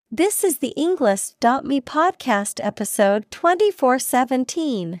This is the Englist.me podcast episode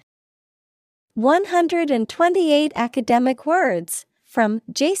 2417. 128 academic words from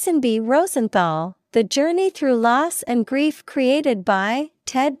Jason B. Rosenthal, The Journey Through Loss and Grief, created by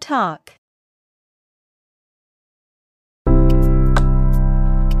TED Talk.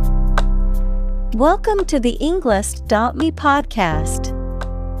 Welcome to the Englist.me podcast.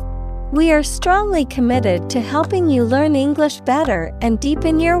 We are strongly committed to helping you learn English better and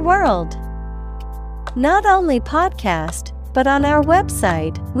deepen your world. Not only podcast, but on our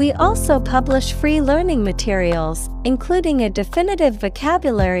website, we also publish free learning materials, including a definitive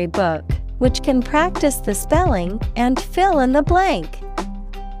vocabulary book, which can practice the spelling and fill in the blank.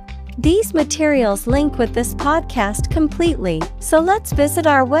 These materials link with this podcast completely, so let's visit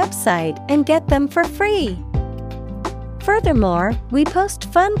our website and get them for free. Furthermore, we post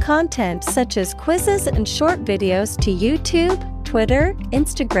fun content such as quizzes and short videos to YouTube, Twitter,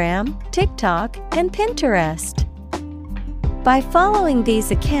 Instagram, TikTok, and Pinterest. By following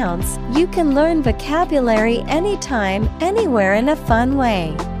these accounts, you can learn vocabulary anytime, anywhere in a fun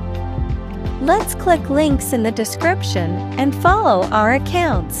way. Let's click links in the description and follow our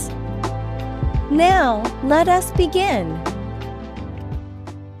accounts. Now, let us begin.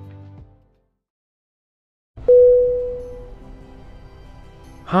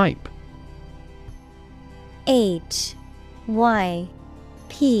 Hype. H-Y-P-E.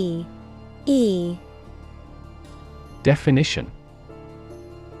 Definition: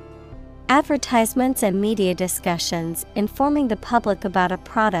 advertisements and media discussions informing the public about a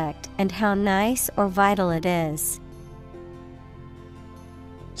product and how nice or vital it is.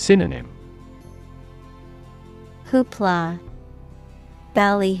 Synonym: hoopla,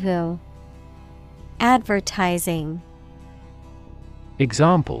 ballyhoo, advertising.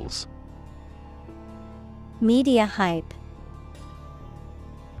 Examples: media hype,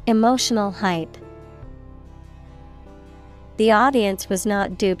 emotional hype. The audience was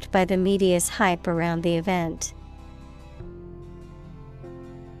not duped by the media's hype around the event.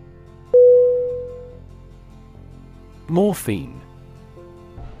 Morphine.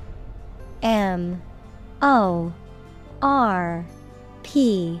 M-O-R-P-H-I-N-E.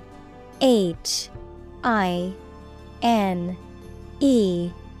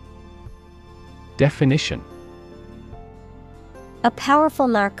 Definition: a powerful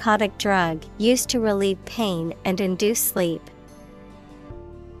narcotic drug used to relieve pain and induce sleep.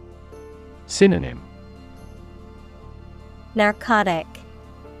 Synonym: narcotic,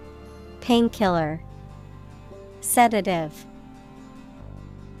 painkiller, sedative.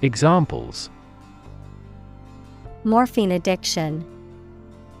 Examples: morphine addiction,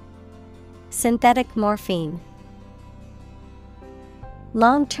 synthetic morphine.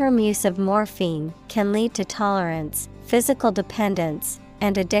 Long-term use of morphine can lead to tolerance, physical dependence,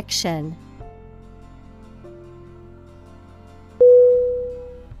 and addiction.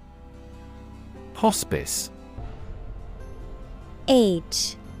 Hospice.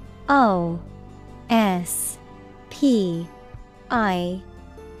 H-O-S-P-I-C-E.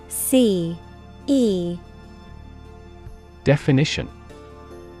 Definition: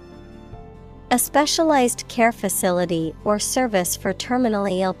 a specialized care facility or service for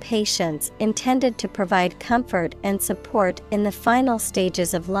terminally ill patients intended to provide comfort and support in the final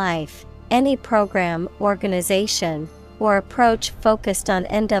stages of life. Any program, organization, or approach focused on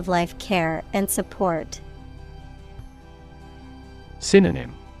end-of-life care and support.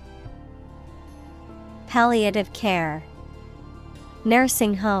 Synonym: palliative care,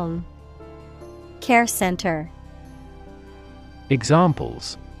 nursing home, care center.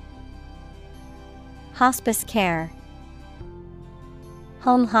 Examples: hospice care,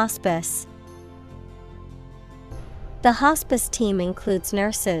 home hospice. The hospice team includes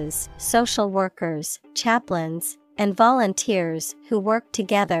nurses, social workers, chaplains, and volunteers who work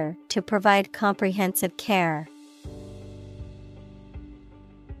together to provide comprehensive care.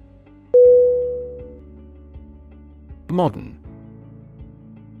 Modern.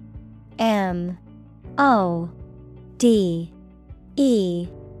 M-O-D-E-R-N.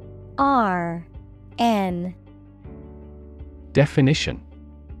 Definition: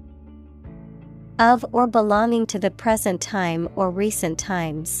 of or belonging to the present time or recent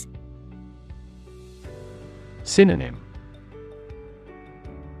times. Synonym: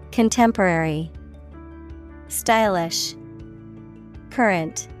 contemporary, stylish,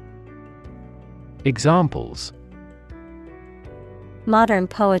 current. Examples: modern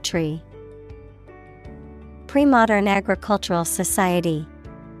poetry, pre-modern agricultural society.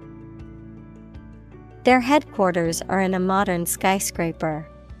 Their headquarters are in a modern skyscraper.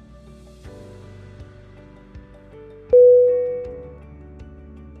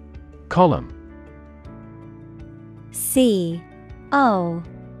 Column. COLUMN.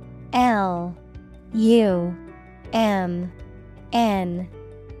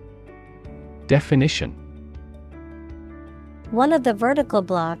 Definition. One of the vertical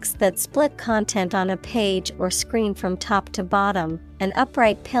blocks that split content on a page or screen from top to bottom, an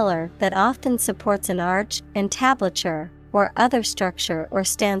upright pillar that often supports an arch, entablature, or other structure or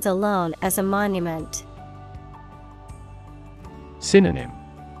stands alone as a monument. Synonym.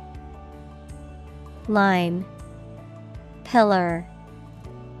 Line, pillar,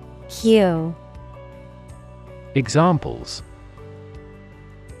 hue. Examples.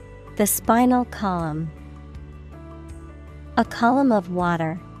 The spinal column. A column of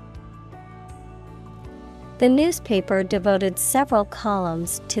water. The newspaper devoted several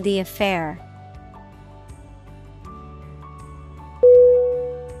columns to the affair.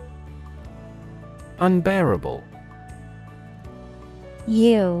 Unbearable.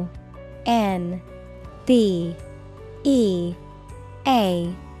 UNBEARABLE.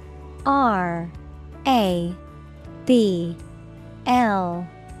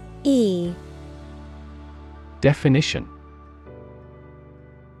 Definition.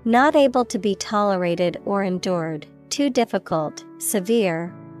 Not able to be tolerated or endured, too difficult,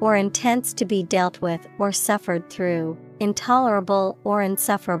 severe, or intense to be dealt with or suffered through, intolerable or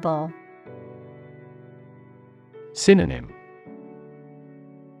insufferable. Synonym.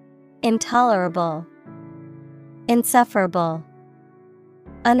 Intolerable, insufferable,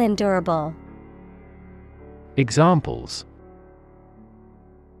 unendurable. Examples.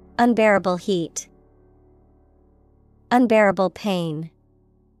 Unbearable heat, unbearable pain.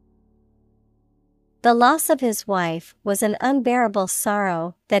 The loss of his wife was an unbearable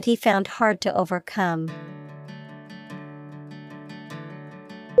sorrow that he found hard to overcome.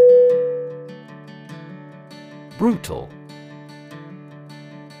 Brutal.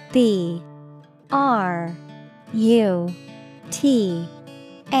 BRUTAL.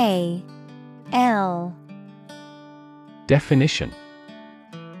 Definition.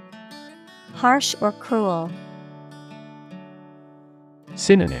 Harsh or cruel.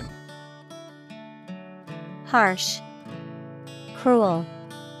 Synonym. Harsh, cruel,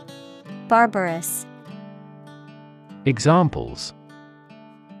 barbarous. Examples.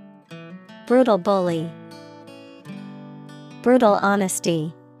 Brutal bully, brutal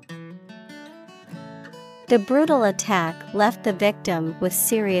honesty. The brutal attack left the victim with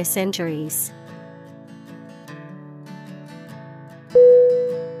serious injuries.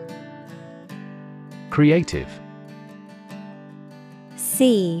 Creative.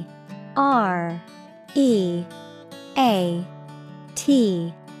 CREATIVE.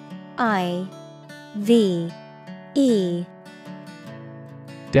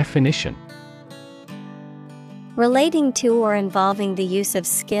 Definition. Relating to or involving the use of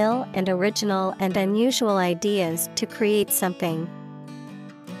skill and original and unusual ideas to create something.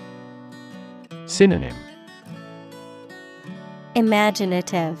 Synonym.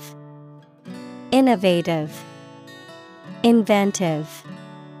 Imaginative, innovative, inventive.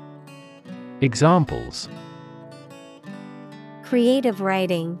 Examples. Creative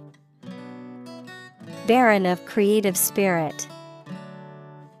writing, barren of creative spirit.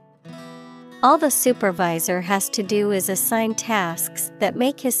 All the supervisor has to do is assign tasks that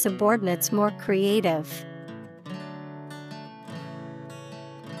make his subordinates more creative.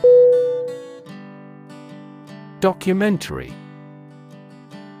 Documentary.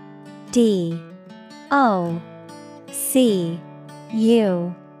 DOCUMENTARY.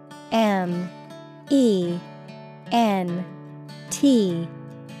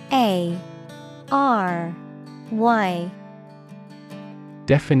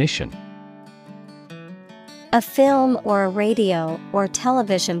 Definition. A film or a radio or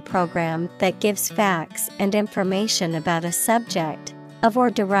television program that gives facts and information about a subject, of or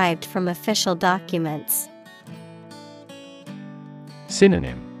derived from official documents.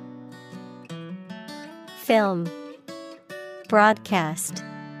 Synonym. Film, broadcast,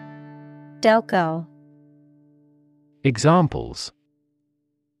 doco. Examples.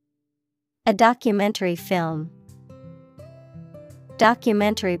 A documentary film.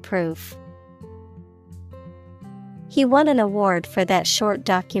 Documentary proof. He won an award for that short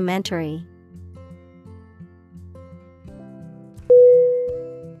documentary.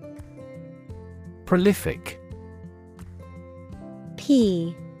 Prolific.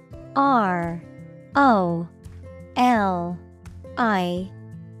 PROLIFIC.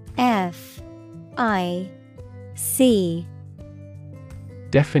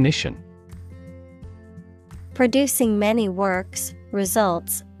 Definition. Producing many works,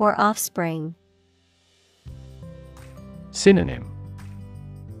 results, or offspring. Synonym.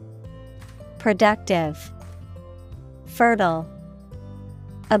 productive, fertile,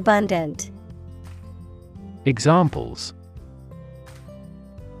 abundant. Examples: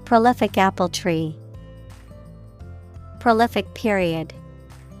 Prolific apple tree. Prolific period.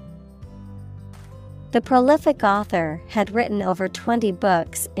 The prolific author had written over 20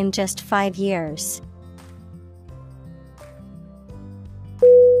 books in just 5 years.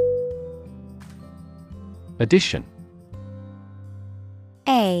 Addition.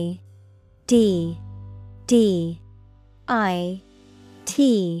 A D D I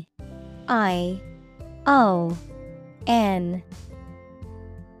T I O N.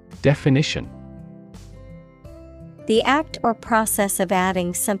 Definition: The act or process of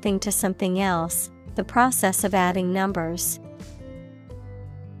adding something to something else, the process of adding numbers.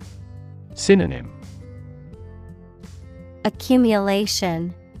 Synonym: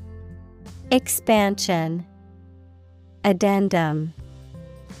 Accumulation, expansion, addendum.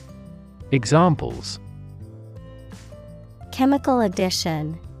 Examples: Chemical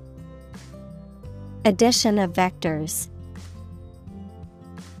addition. Addition of vectors.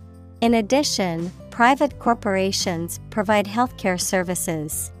 In addition, private corporations provide healthcare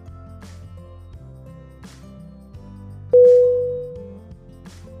services.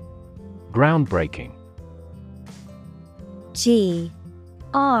 Groundbreaking. G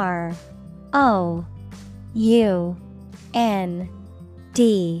R O U N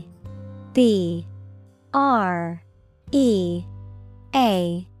D B R E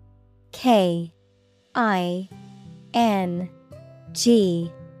A K I N G.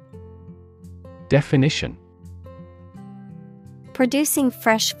 Definition: Producing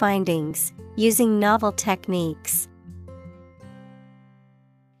fresh findings, using novel techniques.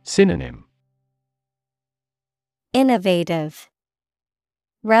 Synonym: Innovative,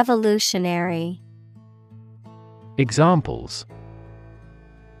 revolutionary. Examples: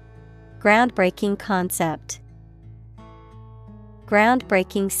 Groundbreaking concept.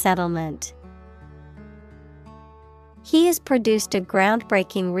 Groundbreaking settlement. He has produced a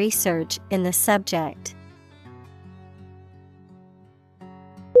groundbreaking research in the subject.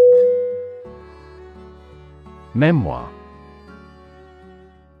 Memoir.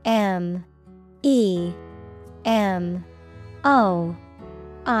 M E M O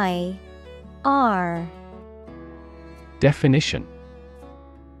I R. Definition: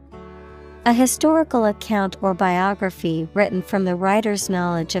 A historical account or biography written from the writer's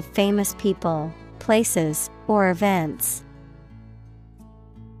knowledge of famous people, places, or events.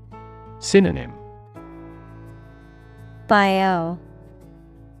 Synonym: Bio,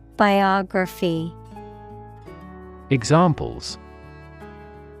 biography. Examples: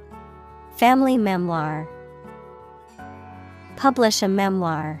 Family memoir. Publish a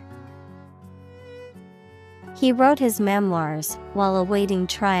memoir. He wrote his memoirs while awaiting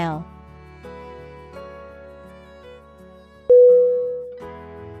trial.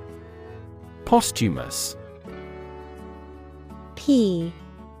 Posthumous. P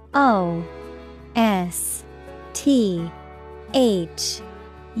O S T H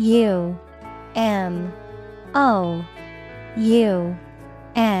U M O U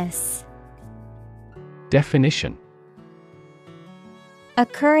S. Definition: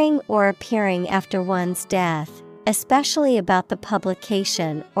 Occurring or appearing after one's death, especially about the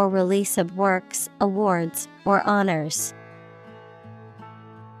publication or release of works, awards, or honors.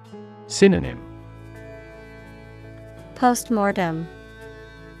 Synonym: Postmortem,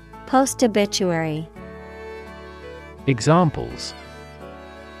 post-obituary. Examples: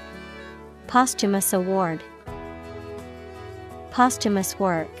 Posthumous award. Posthumous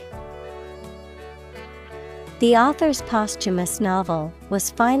work. The author's posthumous novel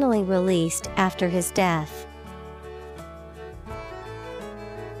was finally released after his death.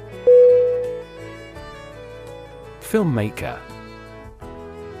 Filmmaker.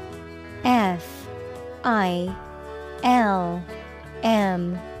 F I L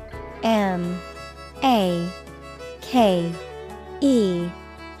M M A K E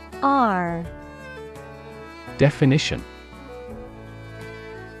R. Definition: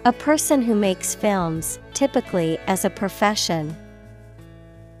 A person who makes films, typically as a profession.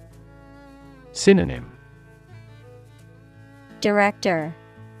 Synonym: Director,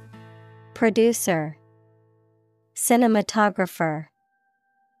 producer, cinematographer.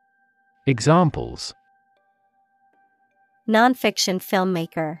 Examples: Nonfiction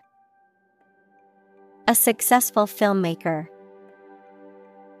filmmaker. A successful filmmaker.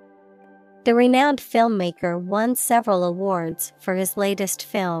 The renowned filmmaker won several awards for his latest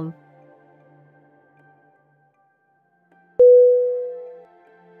film.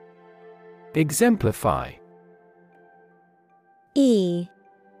 Exemplify. E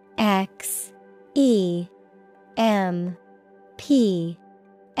X E M P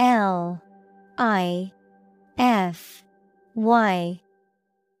L I F Y.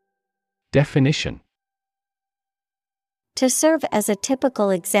 Definition: To serve as a typical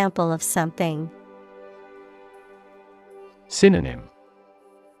example of something. Synonym: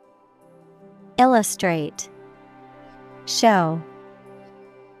 Illustrate, show,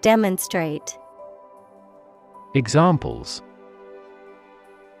 demonstrate. Examples: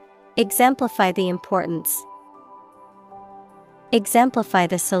 Exemplify the importance. Exemplify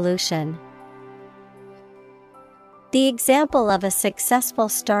the solution. The example of a successful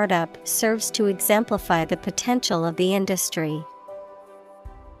startup serves to exemplify the potential of the industry.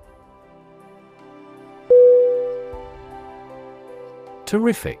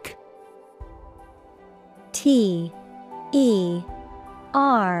 Terrific. T E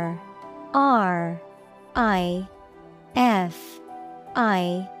R R I F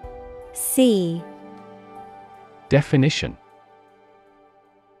I C. Definition: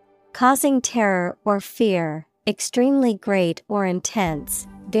 Causing terror or fear, extremely great or intense,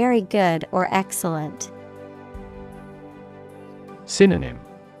 very good or excellent. Synonym: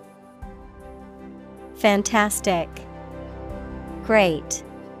 Fantastic, great,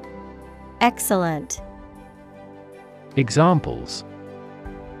 excellent. Examples: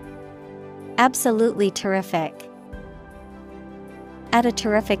 Absolutely terrific. At a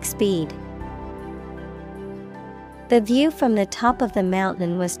terrific speed. The view from the top of the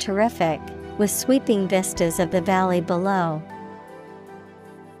mountain was terrific, with sweeping vistas of the valley below.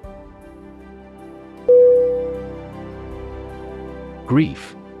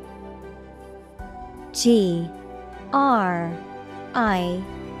 Grief. G R I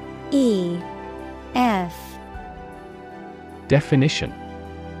E F. Definition: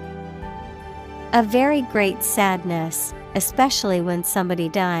 A very great sadness, especially when somebody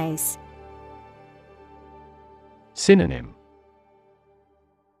dies. Synonym: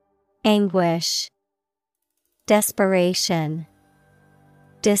 Anguish, desperation,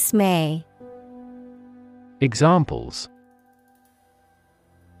 dismay. Examples: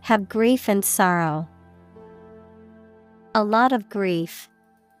 Have grief and sorrow. A lot of grief.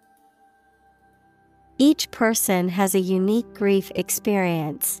 Each person has a unique grief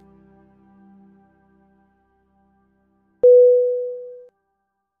experience.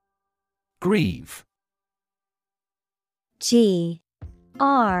 Grieve. G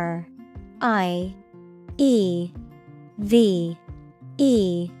R I E V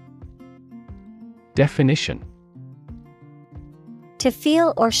E. Definition: To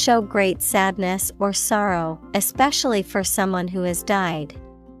feel or show great sadness or sorrow, especially for someone who has died.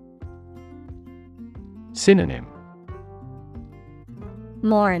 Synonym: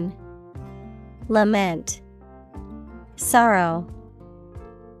 Mourn, lament, sorrow.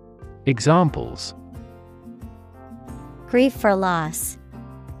 Examples: Grieve for loss.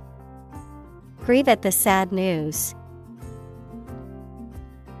 Grieve at the sad news.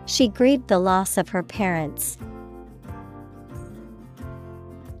 She grieved the loss of her parents.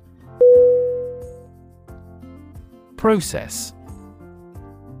 Process.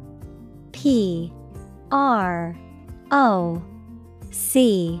 P R O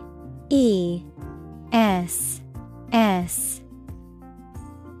C E S S.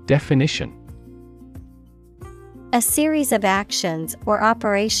 Definition: A series of actions or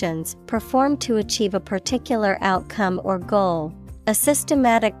operations performed to achieve a particular outcome or goal. A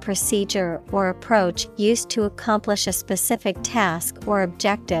systematic procedure or approach used to accomplish a specific task or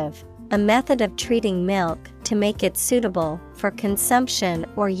objective. A method of treating milk to make it suitable for consumption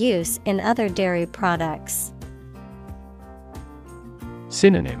or use in other dairy products.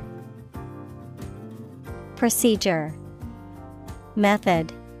 Synonym: Procedure,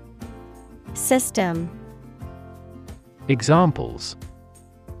 method, system. Examples: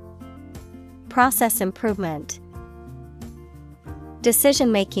 Process improvement.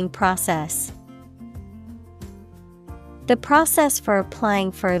 Decision-making process. The process for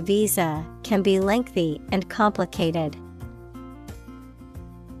applying for a visa can be lengthy and complicated.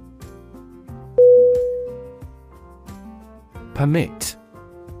 Permit.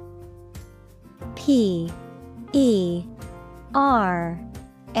 P E R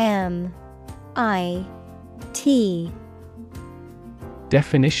M I T.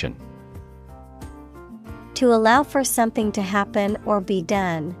 Definition: To allow for something to happen or be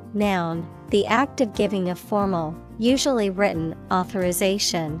done. Noun, the act of giving a formal, usually written,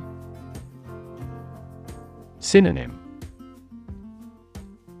 authorization. Synonym: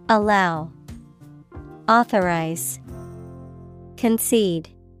 Allow, authorize, concede.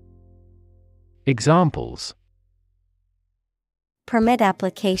 Examples: permit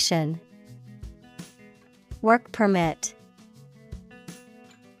application. Work permit.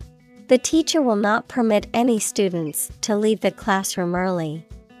 The teacher will not permit any students to leave the classroom early.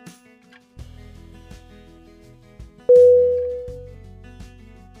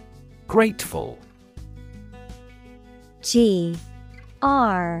 Grateful. Grateful.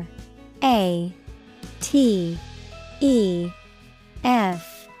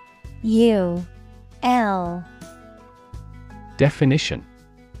 Definition: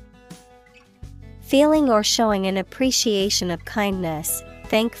 feeling or showing an appreciation of kindness,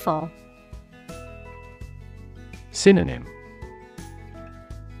 thankful. Synonym: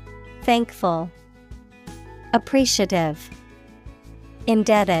 Thankful, appreciative,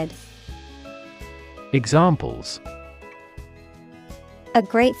 indebted. Examples: a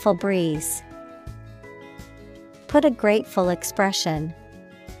grateful breeze. Put a grateful expression.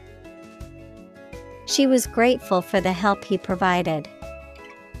 She was grateful for the help he provided.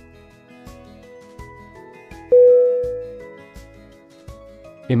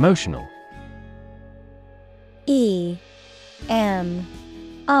 Emotional.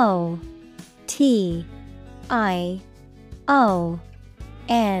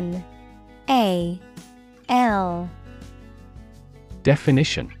 emotional.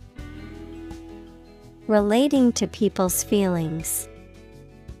 Definition: relating to people's feelings.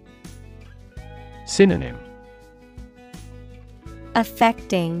 Synonym: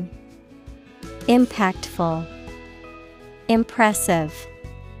 affecting, impactful, impressive.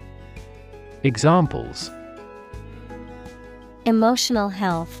 Examples: emotional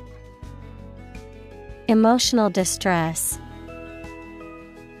health, emotional distress.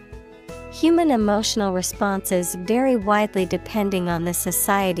 Human emotional responses vary widely depending on the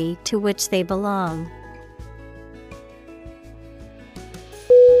society to which they belong.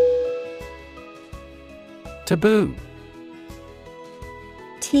 Taboo.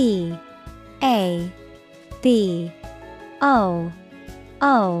 T-A-B-O-O.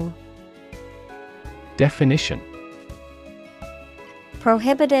 Definition: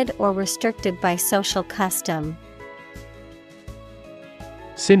 prohibited or restricted by social custom.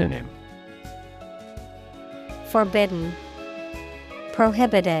 Synonym: forbidden,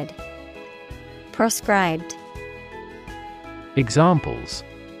 prohibited, proscribed. Examples: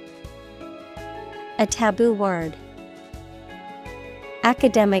 a taboo word.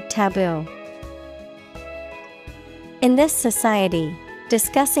 Academic taboo. In this society,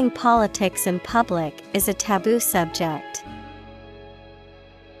 discussing politics in public is a taboo subject.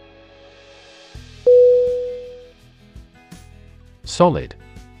 Solid.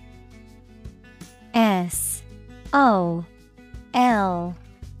 S-O-L-I-D.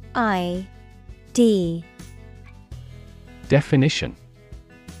 Definition: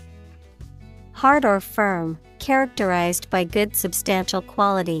 hard or firm, characterized by good substantial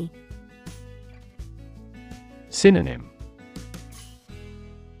quality. Synonym: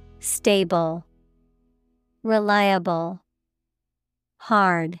 stable, reliable,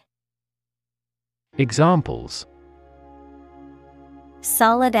 hard. Examples: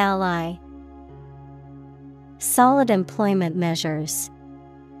 solid ally, solid employment measures.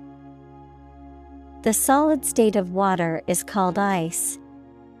 The solid state of water is called ice.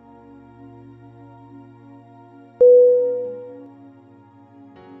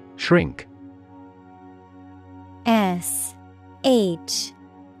 Shrink. S-H-R-I-N-K.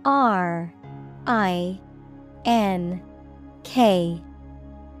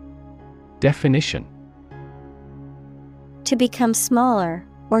 Definition: to become smaller,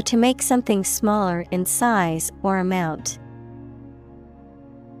 or to make something smaller in size or amount.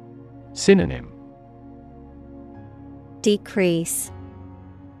 Synonym: decrease,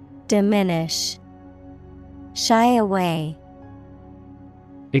 diminish, shy away.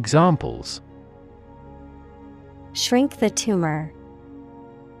 Examples: shrink the tumor,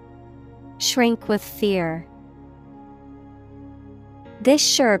 shrink with fear. This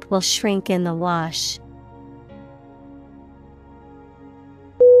shirt will shrink in the wash.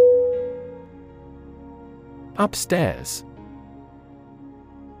 Upstairs.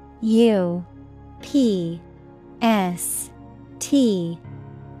 U-P-S-T-A-I-R-S.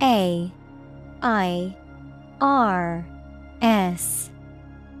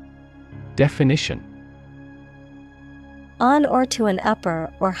 Definition: on or to an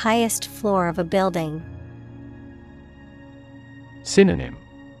upper or highest floor of a building. Synonym: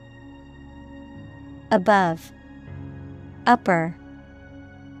 above, upper.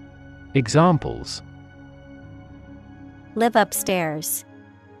 Examples: live upstairs,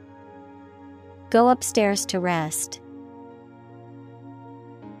 go upstairs to rest.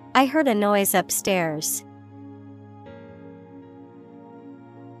 I heard a noise upstairs.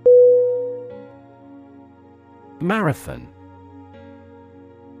 Marathon.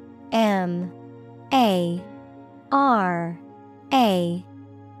 MARATHON.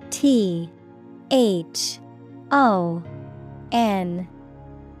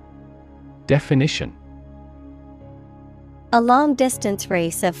 Definition: a long-distance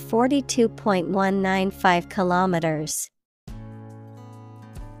race of 42.195 kilometers.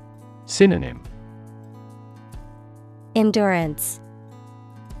 Synonym: Endurance,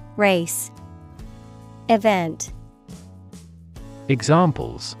 race, event.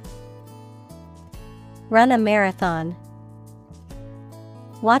 Examples: run a marathon,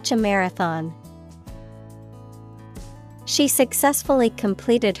 watch a marathon. She successfully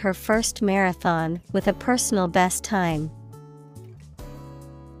completed her first marathon with a personal best time.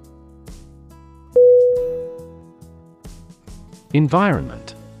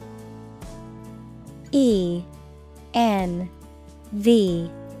 Environment. ENVIRONMENT.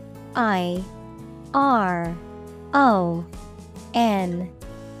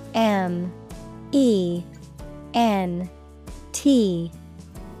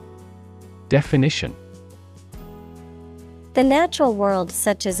 Definition: the natural world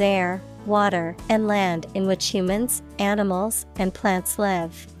such as air, water, and land in which humans, animals, and plants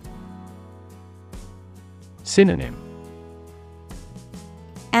live. Synonym: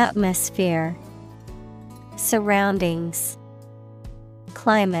 atmosphere, surroundings,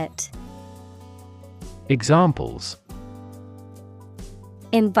 climate. Examples: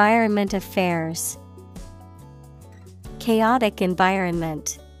 environment affairs, chaotic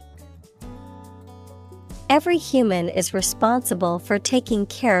environment. Every human is responsible for taking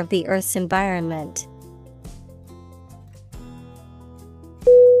care of the Earth's environment.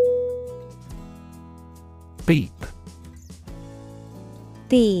 Beep.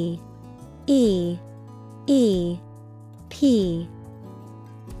 B-E-E-P.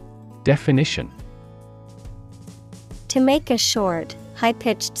 Definition: to make a short,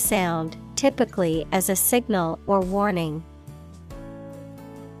 high-pitched sound, typically as a signal or warning.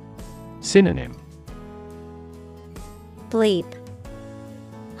 Synonym: bleep,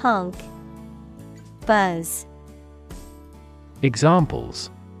 honk, buzz. Examples: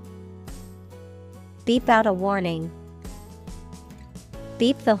 beep out a warning,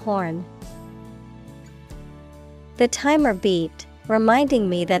 beep the horn. The timer beeped, reminding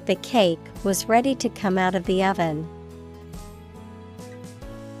me that the cake was ready to come out of the oven.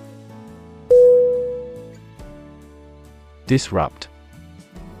 Disrupt.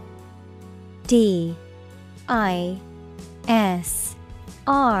 D-I-S-R-U-P-T.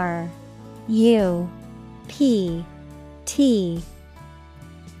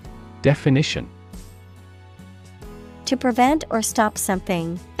 Definition: to prevent or stop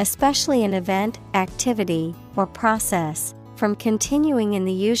something, especially an event, activity, or process, from continuing in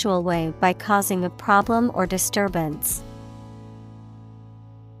the usual way by causing a problem or disturbance.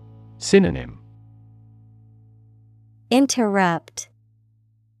 Synonym: interrupt,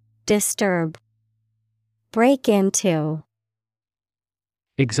 disturb, break into.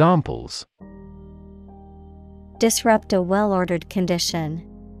 Examples: disrupt a well-ordered condition,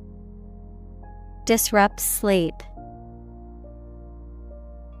 disrupt sleep.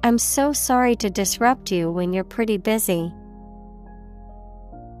 I'm so sorry to disrupt you when you're pretty busy.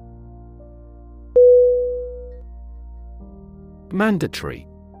 Mandatory.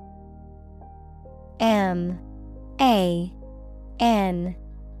 M-A-N-D-A-T-O-R-Y.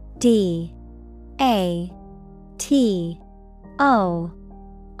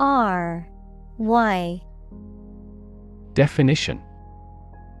 Definition: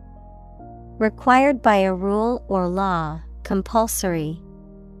 required by a rule or law, compulsory.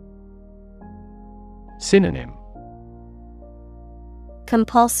 Synonym: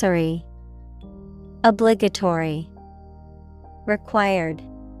 compulsory, obligatory, required.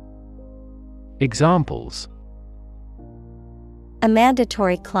 Examples: a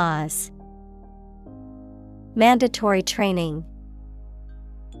mandatory clause, mandatory training.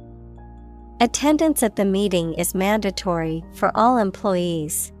 Attendance at the meeting is mandatory for all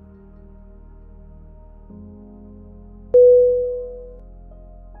employees.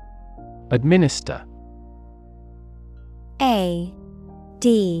 Administer.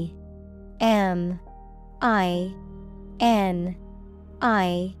 A-D-M-I-N-I-S-T-E-R.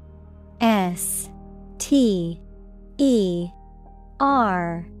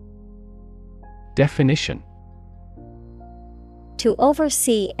 Definition: to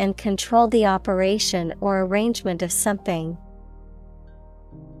oversee and control the operation or arrangement of something.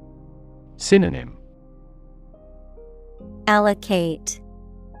 Synonym: allocate,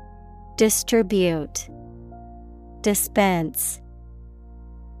 distribute, dispense.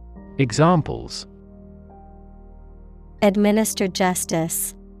 Examples: Administer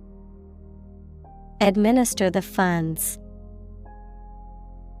justice. Administer the funds.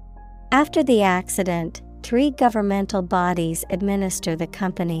 After the accident, 3 governmental bodies administer the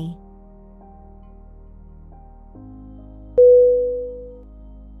company.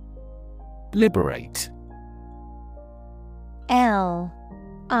 Liberate. L-I-B-E-R-A-T-E.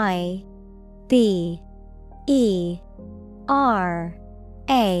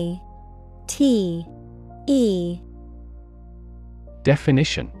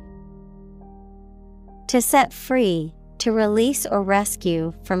 Definition: to set free, to release or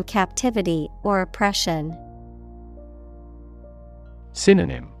rescue from captivity or oppression.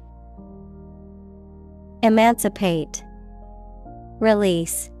 Synonym: Emancipate,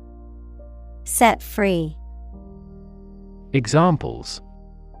 release, set free. Examples: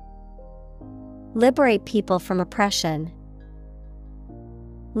 Liberate people from oppression.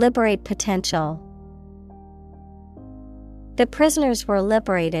 Liberate potential. The prisoners were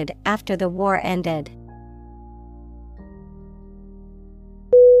liberated after the war ended.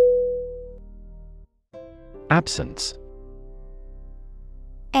 Absence.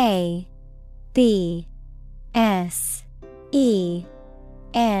 A B S E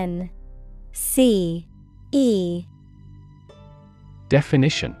N C E.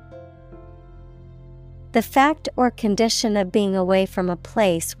 Definition: the fact or condition of being away from a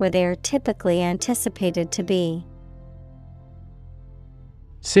place where they are typically anticipated to be.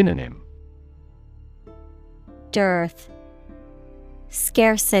 Synonym: Dearth,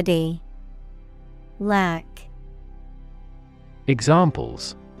 scarcity, lack.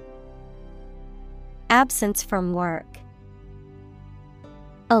 Examples: absence from work.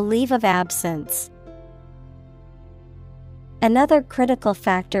 A leave of absence. Another critical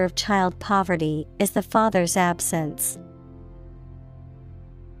factor of child poverty is the father's absence.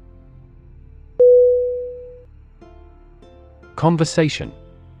 Conversation. Conversation.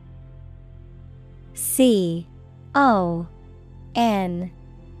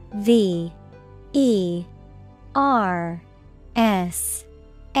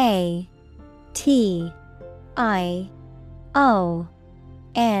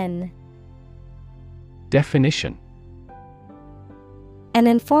 Definition: an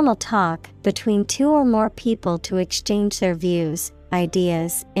informal talk between 2 or more people to exchange their views,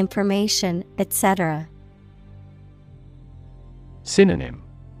 ideas, information, etc. Synonym: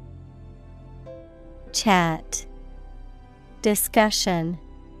 chat, discussion,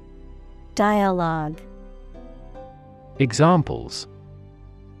 dialogue. Examples: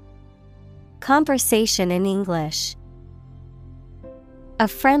 conversation in English. A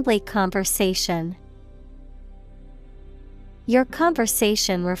friendly conversation. Your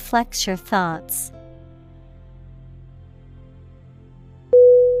conversation reflects your thoughts.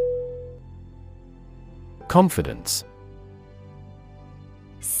 Confidence.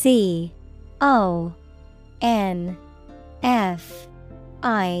 CONFIDENCE.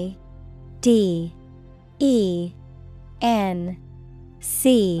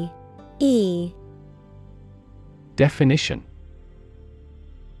 Definition: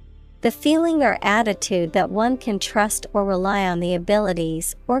 the feeling or attitude that one can trust or rely on the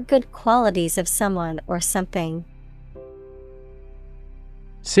abilities or good qualities of someone or something.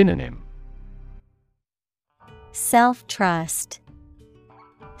 Synonym: self-trust,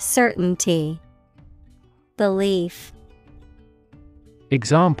 certainty, belief.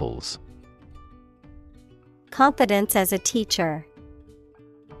 Examples: competence as a teacher.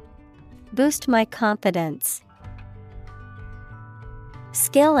 Boost my confidence.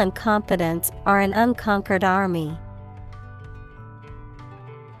 Skill and competence are an unconquered army.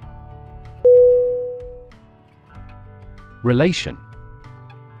 Relation.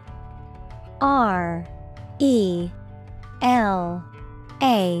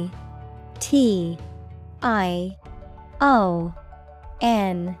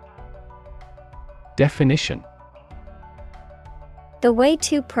 RELATION. Definition: the way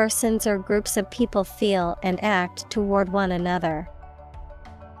 2 persons or groups of people feel and act toward one another.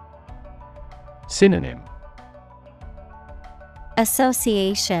 Synonym: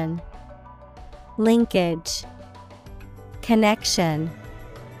 association, linkage, connection.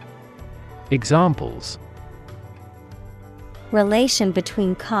 Examples: relation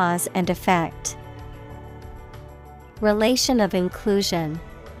between cause and effect. Relation of inclusion.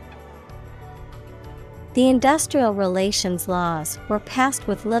 The industrial relations laws were passed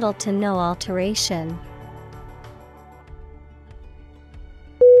with little to no alteration.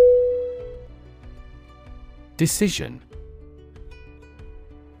 Decision.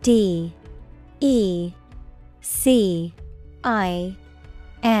 DECISION.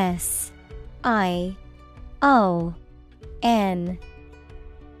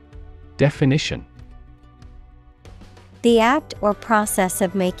 Definition: the act or process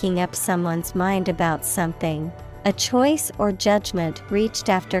of making up someone's mind about something, a choice or judgment reached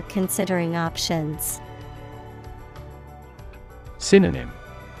after considering options. Synonym: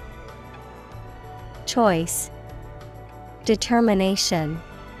 Choice, determination,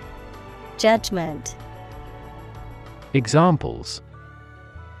 judgment. Examples: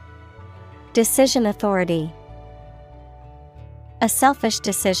 Decision authority, a selfish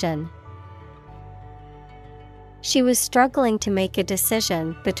decision. She was struggling to make a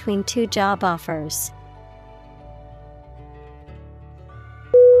decision between two job offers.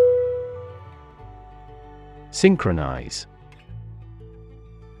 Synchronize.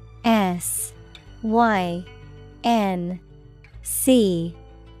 SYNCHRONIZE.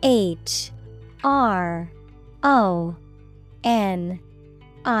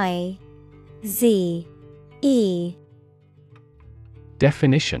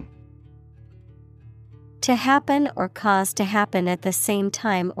 Definition: to happen or cause to happen at the same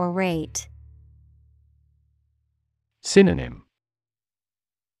time or rate. Synonym: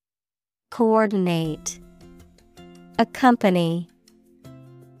 Coordinate, accompany,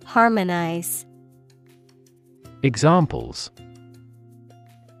 harmonize. Examples: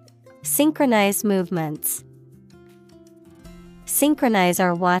 synchronize movements, synchronize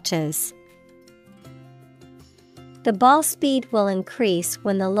our watches. The ball speed will increase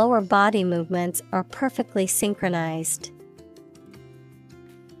when the lower body movements are perfectly synchronized.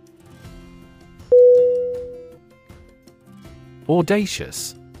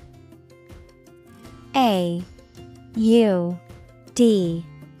 Audacious. AUDACIOUS.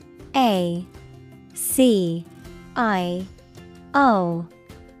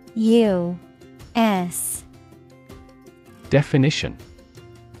 Definition: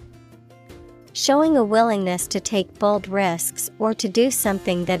 showing a willingness to take bold risks or to do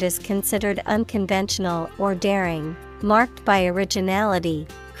something that is considered unconventional or daring, marked by originality,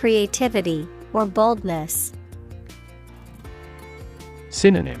 creativity, or boldness.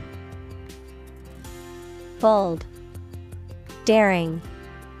 Synonym: bold, daring,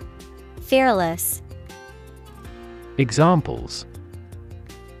 fearless. Examples: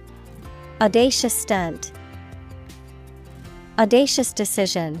 audacious stunt, audacious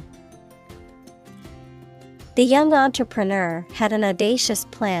decision. The young entrepreneur had an audacious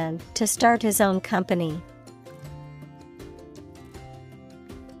plan to start his own company.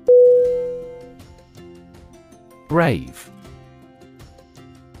 Brave.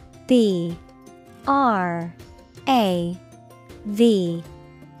 BRAVE.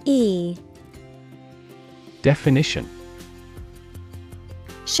 Definition: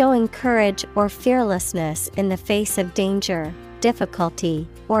 showing courage or fearlessness in the face of danger, difficulty,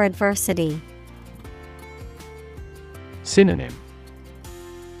 or adversity. Synonym: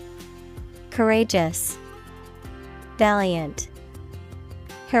 courageous, valiant,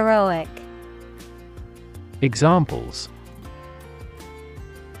 heroic. Examples: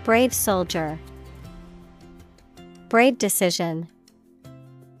 brave soldier, brave decision.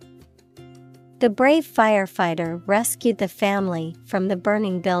 The brave firefighter rescued the family from the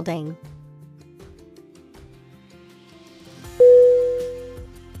burning building.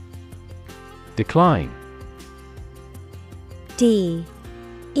 Decline.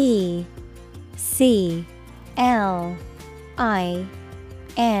 DECLINE.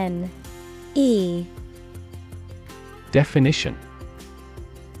 Definition: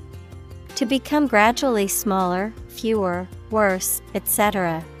 to become gradually smaller, fewer, worse,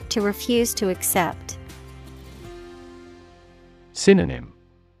 etc., to refuse to accept. Synonym: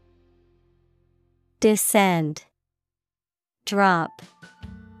 descend, drop,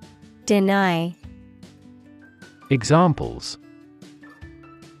 deny. Examples: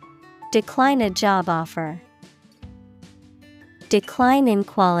 decline a job offer, decline in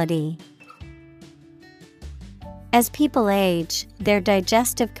quality. As people age, their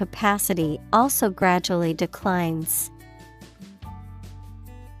digestive capacity also gradually declines.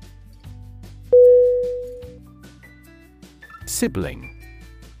 Sibling.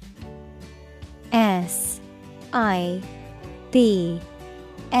 SIBLING.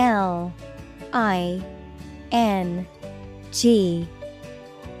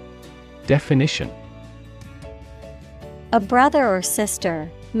 Definition: a brother or sister,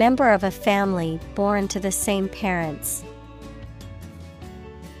 member of a family born to the same parents.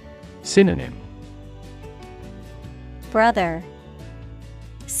 Synonym: brother,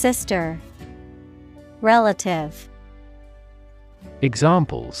 sister, relative.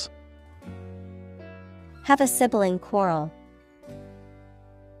 Examples: have a sibling quarrel,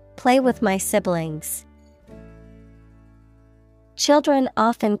 play with my siblings. Children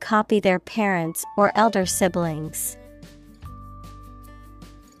often copy their parents or elder siblings.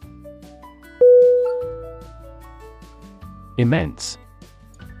 Immense.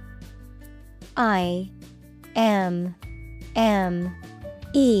 I-M-M-E-N-S-E.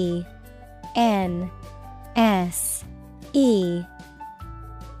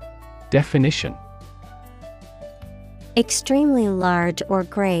 Definition: extremely large or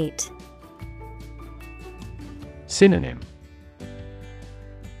great. Synonym: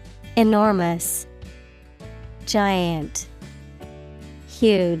 enormous, giant,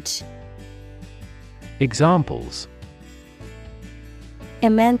 huge. Examples: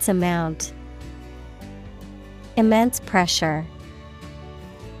 immense amount, immense pressure.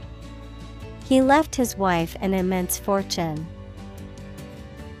 He left his wife an immense fortune.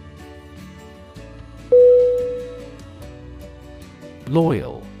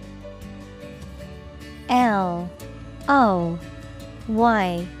 Loyal. L-O-Y-A-L.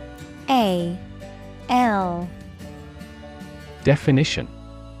 Definition: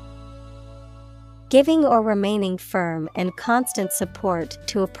 giving or remaining firm and constant support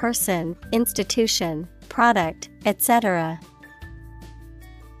to a person, institution, product, etc.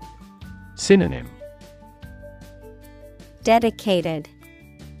 Synonym: dedicated,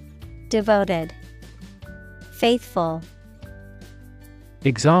 devoted, faithful.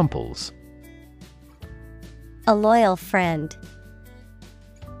 Examples: a loyal friend.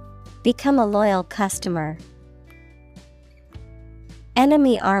 Become a loyal customer.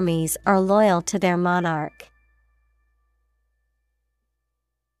 Enemy armies are loyal to their monarch.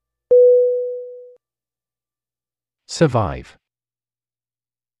 Survive.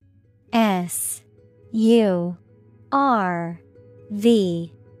 S-U-R-V-I-V-E.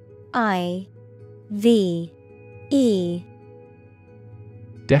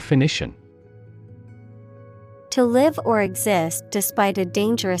 Definition: to live or exist despite a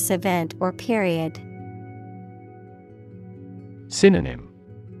dangerous event or period. Synonym: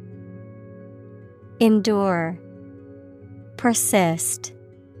 endure, persist,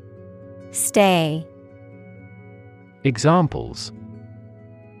 stay. Examples: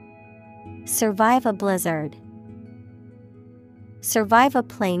 survive a blizzard. Survive a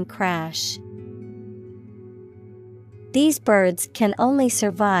plane crash. These birds can only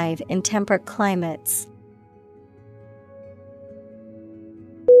survive in temperate climates.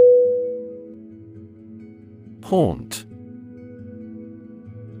 Haunt.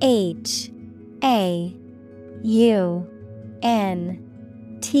 H-A-U-N-T.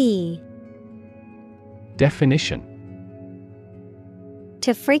 Definition: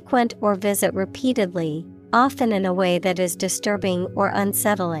 to frequent or visit repeatedly, often in a way that is disturbing or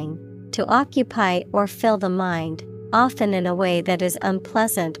unsettling. To occupy or fill the mind, often in a way that is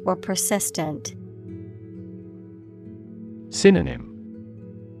unpleasant or persistent. Synonym: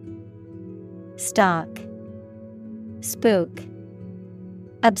 stalk, spook,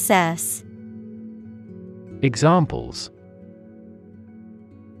 obsess. Examples: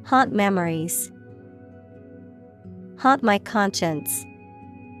 haunt memories. Haunt my conscience.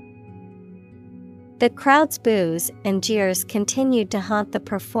 The crowd's boos and jeers continued to haunt the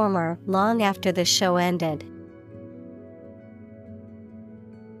performer long after the show ended.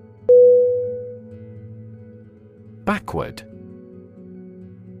 Backward.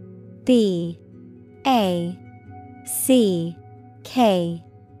 B-A-C-K-W-A-R-D.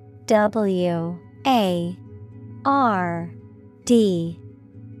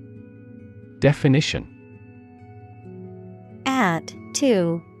 Definition: at,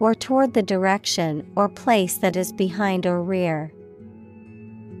 to, or toward the direction or place that is behind or rear.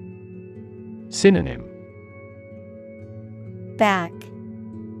 Synonym: back,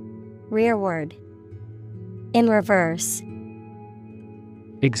 rearward, in reverse.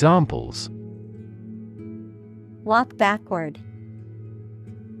 Examples: walk backward.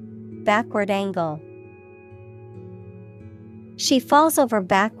 Backward angle. She falls over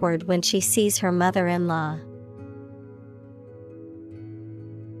backward when she sees her mother-in-law.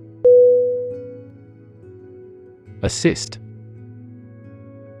 Assist.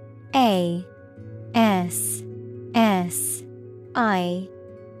 A-S-S-I-S-T.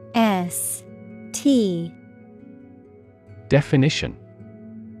 Definition: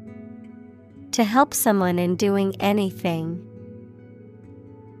 to help someone in doing anything.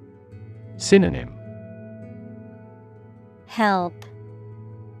 Synonym: help,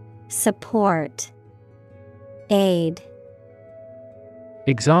 support, aid.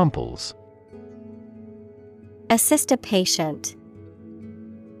 Examples: assist a patient.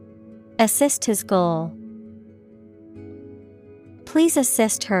 Assist his goal. Please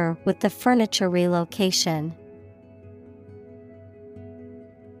assist her with the furniture relocation.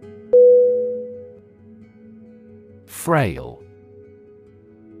 Frail.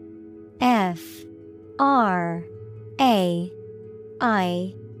 F-R-A-I-L.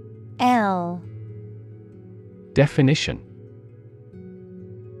 Definition: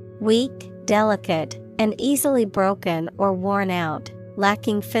 Weak, delicate, and easily broken or worn out,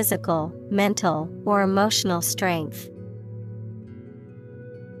 lacking physical, mental, or emotional strength.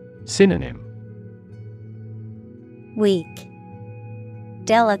 Synonym: Weak,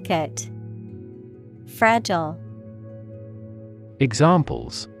 delicate, fragile.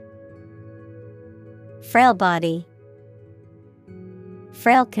 Examples: Frail body,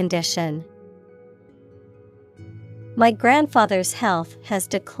 frail condition. My grandfather's health has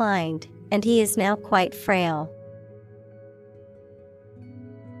declined, and he is now quite frail.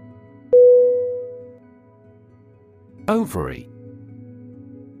 Ovary.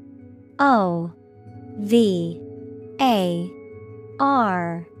 O-V-A-R-Y.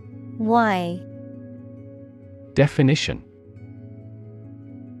 Definition: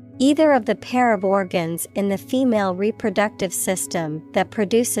 Either of the pair of organs in the female reproductive system that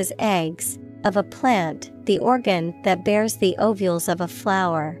produces eggs, of a plant, the organ that bears the ovules of a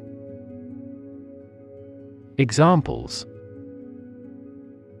flower. Examples: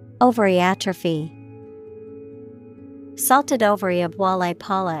 Ovary atrophy, salted ovary of walleye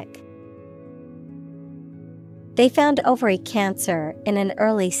pollock. They found ovary cancer in an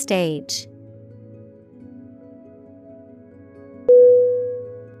early stage.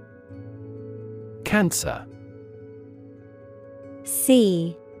 Cancer.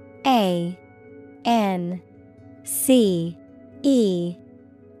 C-A-N-C-E-R.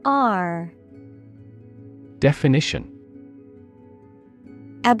 Definition: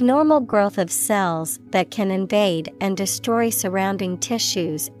 Abnormal growth of cells that can invade and destroy surrounding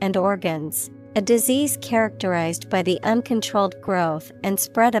tissues and organs. A disease characterized by the uncontrolled growth and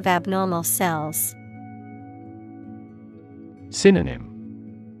spread of abnormal cells. Synonym: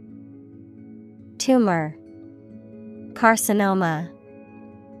 Tumor, carcinoma,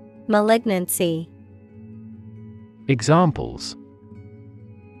 malignancy. Examples: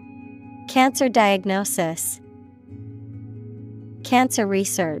 Cancer diagnosis, cancer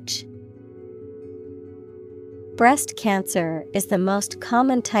research. Breast cancer is the most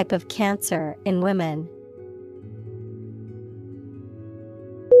common type of cancer in women.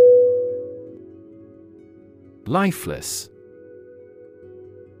 Lifeless.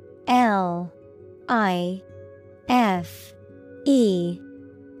 L-I-F-E-L-E-S-S.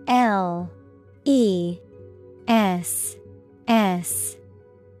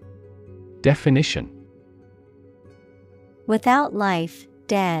 Definition: Without life,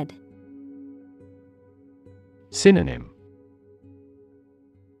 dead. Synonym: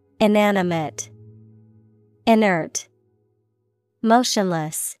 Inanimate, inert,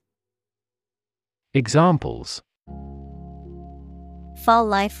 motionless. Examples: Fall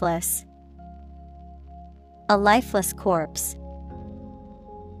lifeless, a lifeless corpse.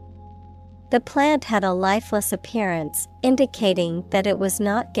 The plant had a lifeless appearance, indicating that it was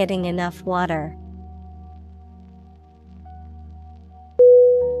not getting enough water.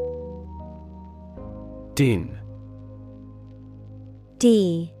 Din.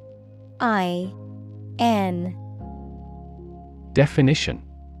 D-I-N. Definition: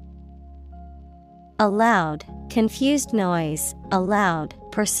 A loud, confused noise, a loud,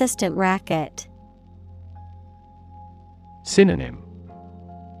 persistent racket. Synonym: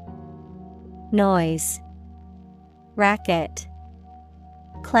 Noise, racket,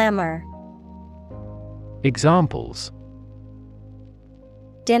 clamor. Examples: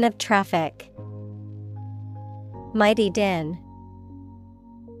 Din of traffic, mighty din.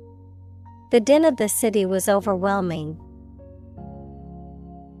 The din of the city was overwhelming.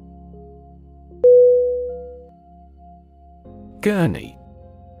 Gurney.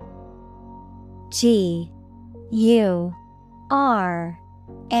 G-U-R-N-E-Y.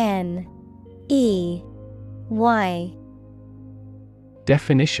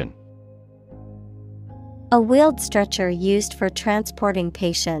 Definition: A wheeled stretcher used for transporting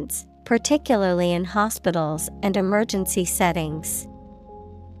patients, particularly in hospitals and emergency settings.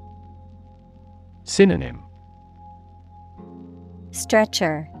 Synonym: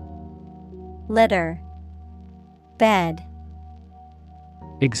 Stretcher, litter, bed.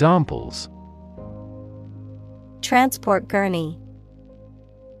 Examples: Transport gurney,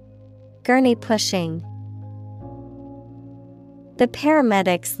 gurney pushing. The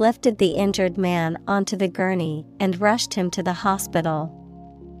paramedics lifted the injured man onto the gurney and rushed him to the hospital.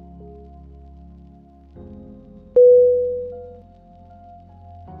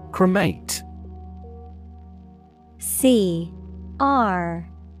 Cremate. C-R-E-M-A-T-E.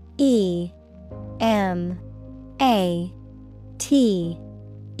 A T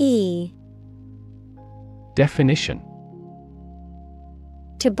E. Definition: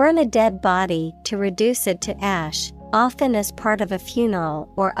 To burn a dead body to reduce it to ash, often as part of a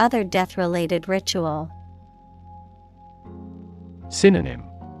funeral or other death-related ritual. Synonym: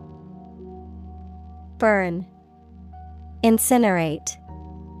 Burn, incinerate,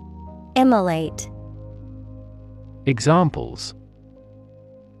 immolate. Examples: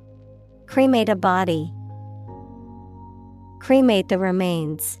 Cremate a body. Cremate the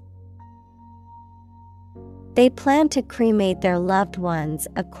remains. They plan to cremate their loved ones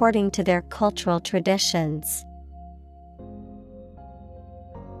according to their cultural traditions.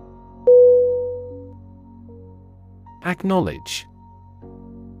 Acknowledge.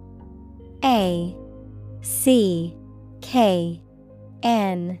 A C K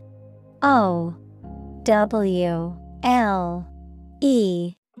N O W L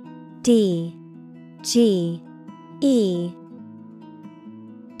E D G E.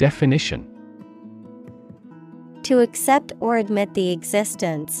 Definition: To accept or admit the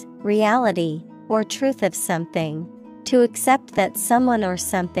existence, reality, or truth of something. To accept that someone or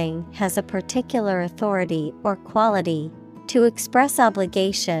something has a particular authority or quality. To express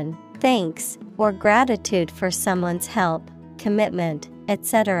obligation, thanks, or gratitude for someone's help, commitment,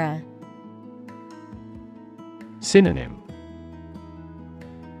 etc. Synonym: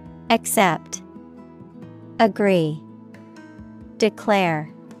 Accept, agree,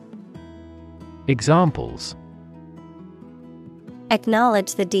 declare. Examples: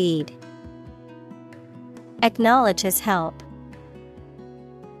 Acknowledge the deed. Acknowledge his help.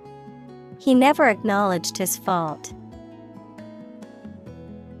 He never acknowledged his fault.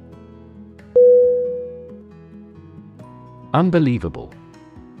 Unbelievable.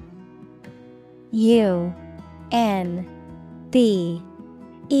 U N B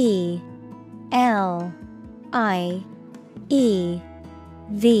E L I E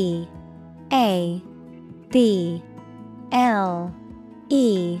V A B L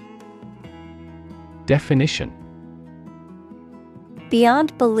E. Definition: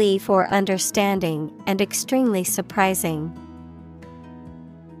 Beyond belief or understanding and extremely surprising.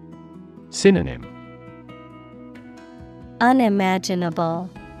 Synonym: Unimaginable,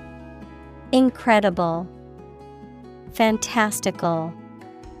 incredible, fantastical.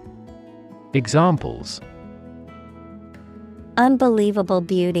 Examples: Unbelievable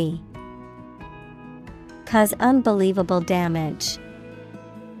beauty. Cause unbelievable damage.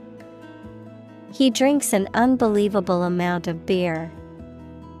 He drinks an unbelievable amount of beer.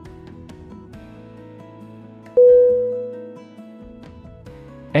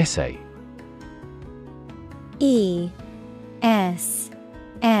 Essay. E S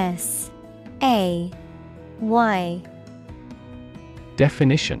S A Y.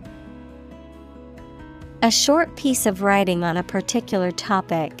 Definition: A short piece of writing on a particular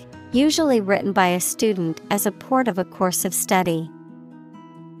topic, usually written by a student as a part of a course of study.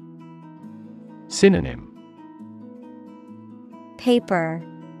 Synonym: Paper,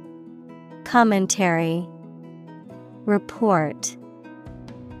 commentary, report.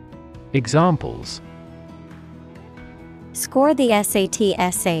 Examples: Score the SAT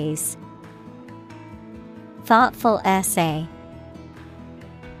essays. Thoughtful essay.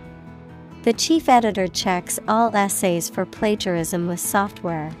 The chief editor checks all essays for plagiarism with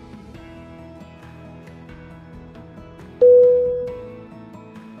software.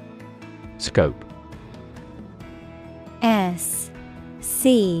 Scope. S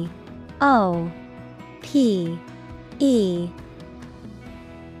C O P E.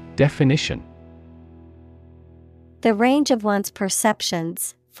 Definition: The range of one's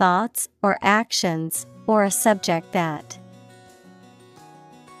perceptions, thoughts, or actions, or a subject that.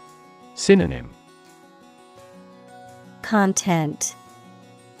 Synonym: Content,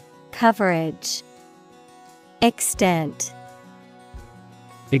 coverage, extent.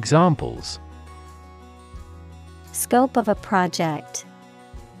 Examples: Scope of a project.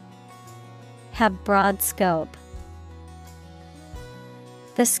 Have broad scope.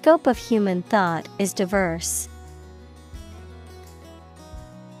 The scope of human thought is diverse.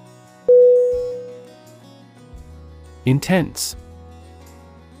 Intense.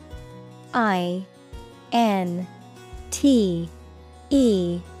 I N T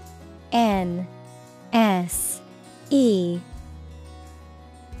E N S E.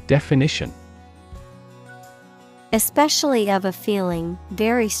 Definition: Especially of a feeling,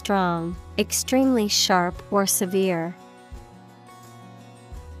 very strong, extremely sharp or severe.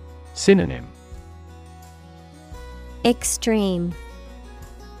 Synonym: Extreme,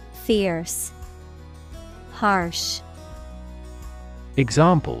 fierce, harsh.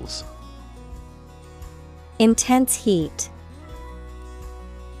 Examples: Intense heat.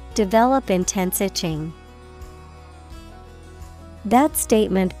 Develop intense itching. That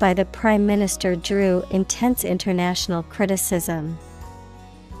statement by the Prime Minister drew intense international criticism.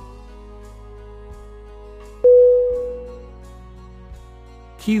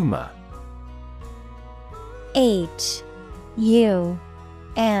 Humor. H-U-M-O-R.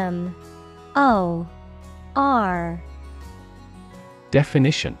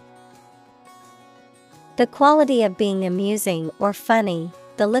 Definition. The quality of being amusing or funny,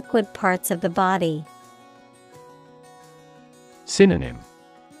 the liquid parts of the body. Synonym.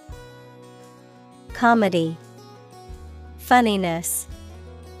 Comedy, funniness,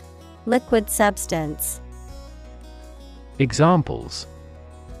 liquid substance. Examples.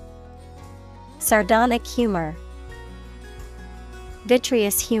 Sardonic humor.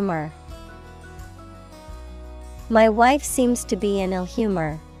 Vitreous humor. My wife seems to be in ill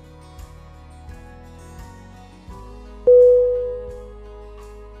humor.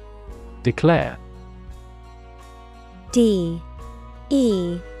 Declare. D-E-C-L-A-R-E.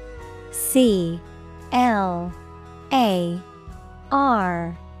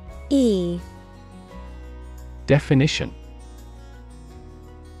 Definition.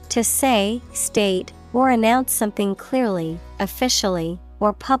 To say, state, or announce something clearly, officially,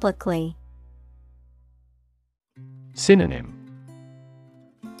 or publicly. Synonym.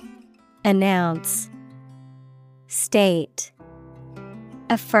 Announce, state,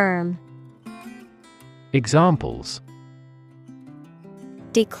 affirm. Examples.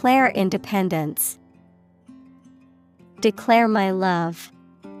 Declare independence. Declare my love.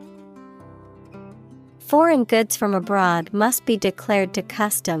 Foreign goods from abroad must be declared to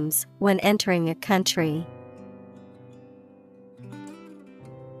customs when entering a country.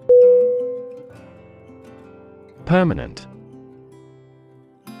 Permanent.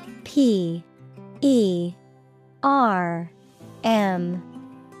 P-E-R-M-A-N-E-N-T.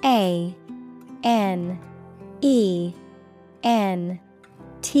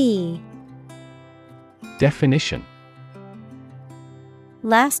 Definition.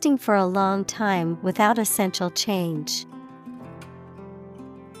 Lasting for a long time without essential change.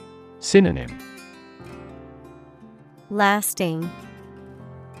 Synonym. Lasting,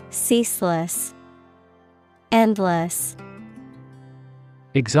 ceaseless, endless.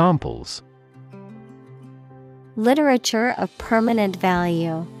 Examples. Literature of permanent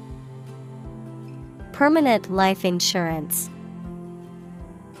value. Permanent life insurance.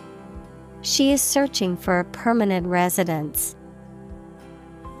 She is searching for a permanent residence.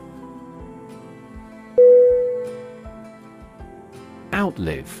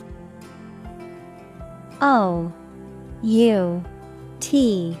 Outlive. O-U-T-L-I-V-E.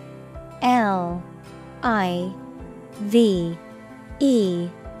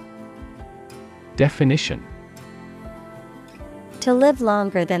 Definition. To live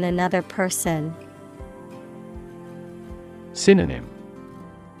longer than another person. Synonym.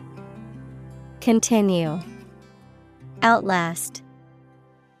 Continue. Outlast.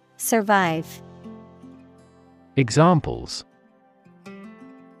 Survive. Examples.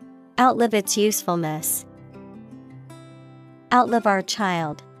 Outlive its usefulness. Outlive our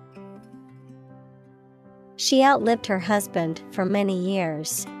child. She outlived her husband for many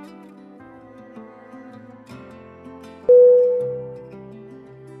years.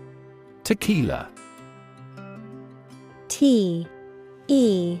 Tequila.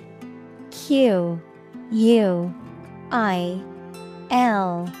 T-E-Q-U-I-L-A.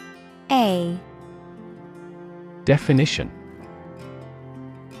 Definition.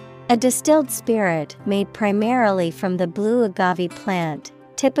 A distilled spirit made primarily from the blue agave plant,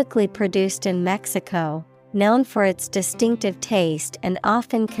 typically produced in Mexico, known for its distinctive taste and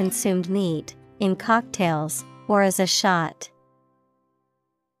often consumed neat, in cocktails, or as a shot.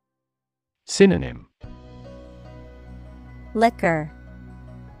 Synonym. Liquor,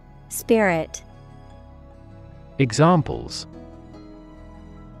 spirit. Examples.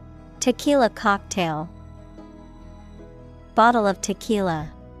 Tequila cocktail. Bottle of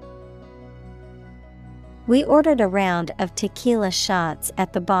tequila. We ordered a round of tequila shots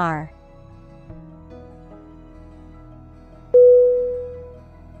at the bar.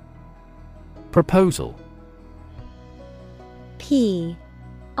 Proposal. P-R-O-P-O-S-A-L.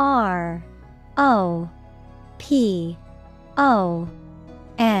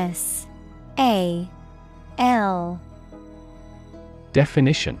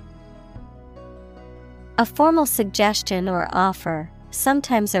 Definition. A formal suggestion or offer,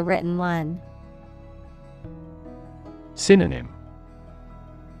 sometimes a written one. Synonym.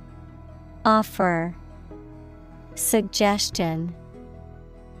 Offer, suggestion,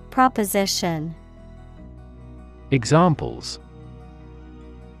 proposition. Examples: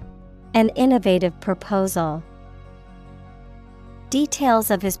 an innovative proposal. Details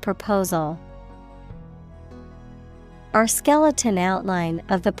of his proposal. Our skeleton outline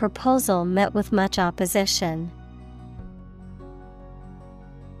of the proposal met with much opposition.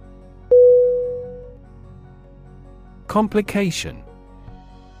 Complication.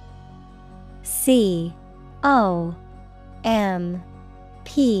 COMPLICATION.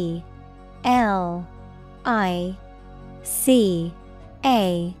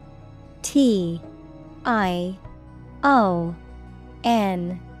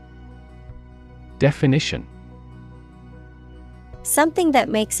 Definition: something that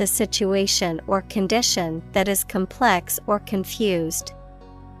makes a situation or condition that is complex or confused.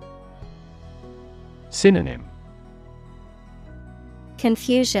 Synonym: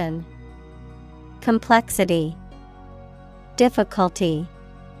 confusion, complexity, difficulty.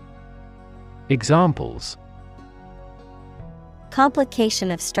 Examples: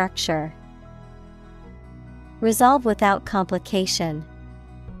 complication of structure. Resolve without complication.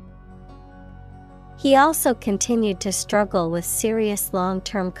 He also continued to struggle with serious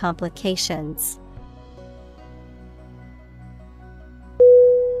long-term complications.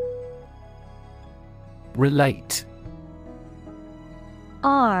 Relate.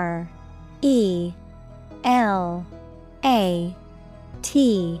 RELATE.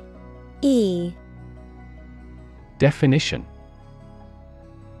 Definition: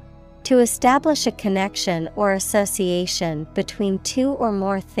 to establish a connection or association between two or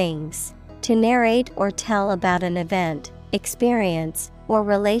more things, to narrate or tell about an event, experience, or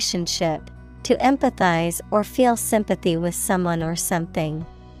relationship, to empathize or feel sympathy with someone or something.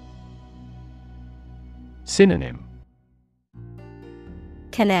 Synonym: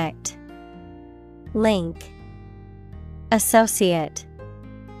 connect, link, associate.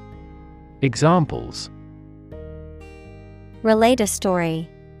 Examples: relate a story.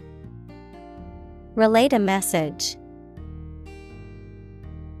 Relate a message.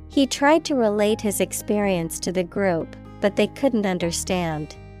 He tried to relate his experience to the group, but they couldn't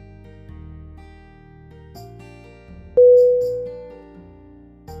understand.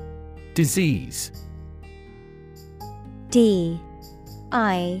 Disease. DISEASE.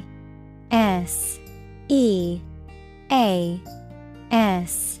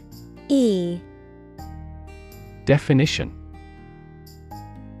 Definition: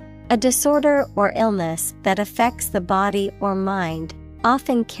 a disorder or illness that affects the body or mind,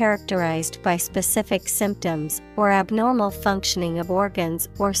 often characterized by specific symptoms or abnormal functioning of organs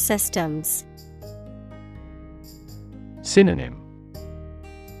or systems. Synonym: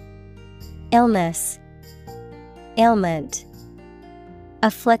 illness, ailment,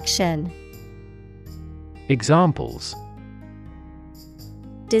 affliction. Examples: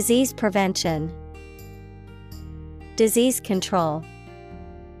 disease prevention, disease control.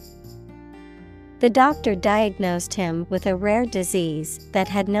 The doctor diagnosed him with a rare disease that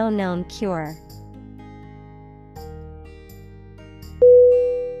had no known cure.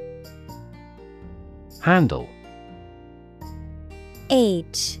 Handle.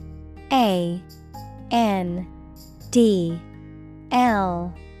 HANDLE.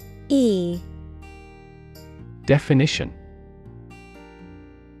 Definition: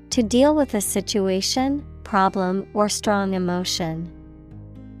 to deal with a situation, problem, or strong emotion.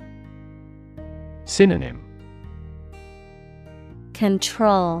 Synonym: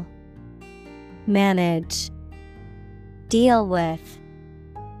 control, manage, deal with.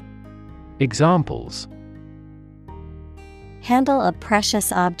 Examples: handle a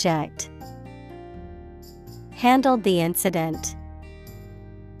precious object. Handled the incident.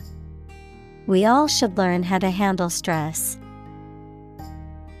 We all should learn how to handle stress.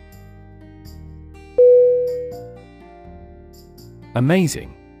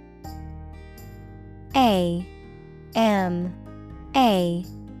 Amazing. AMAZING.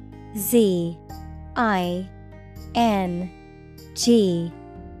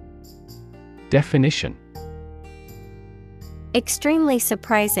 Definition: extremely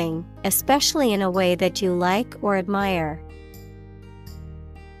surprising, especially in a way that you like or admire.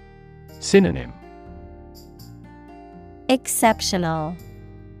 Synonym: exceptional,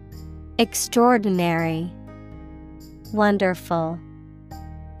 extraordinary, wonderful.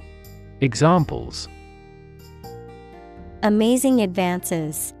 Examples: amazing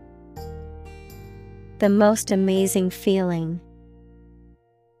advances. The most amazing feeling.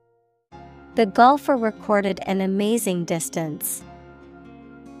 The golfer recorded an amazing distance.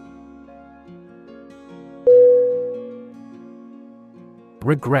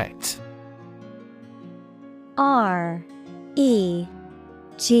 Regret. REGRET.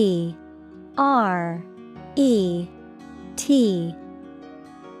 E T.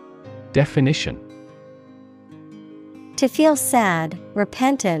 Definition: To feel sad,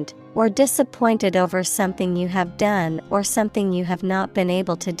 repentant, or disappointed over something you have done or something you have not been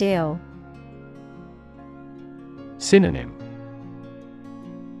able to do. Synonym: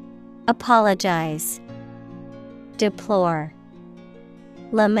 Apologize, deplore,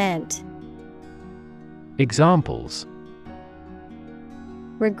 lament. Examples: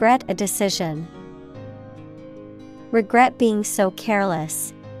 Regret a decision. Regret being so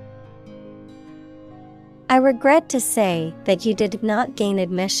careless. I regret to say that you did not gain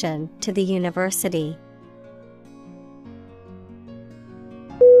admission to the university.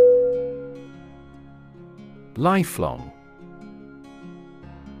 Lifelong.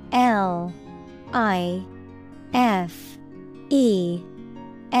 L I F E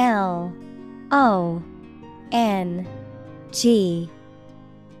L O N G.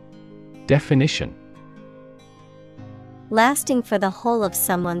 Definition: Lasting for the whole of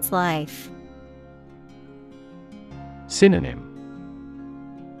someone's life. Synonym: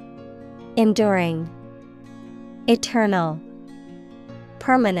 Enduring, eternal,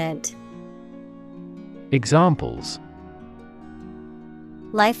 permanent. Examples: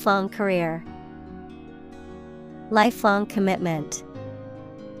 Lifelong career. Lifelong commitment.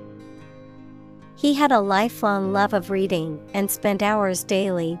 He had a lifelong love of reading and spent hours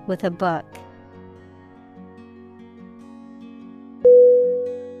daily with a book.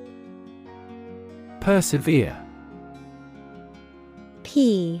 Persevere.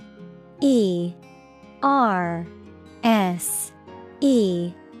 P E R S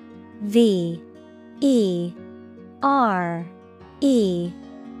E V E R E.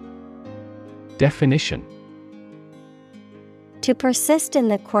 Definition: To persist in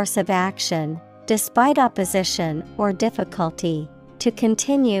the course of action, despite opposition or difficulty, to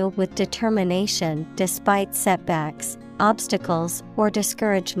continue with determination despite setbacks, obstacles, or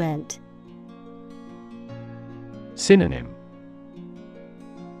discouragement. Synonym: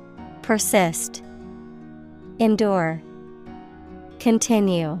 Persist, endure,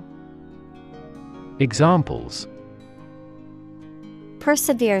 continue. Examples: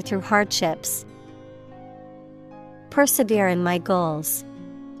 Persevere through hardships. Persevere in my goals.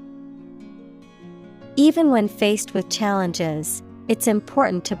 Even when faced with challenges, it's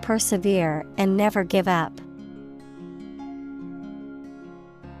important to persevere and never give up.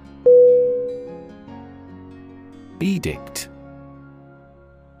 Edict.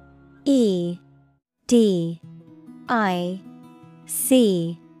 E D I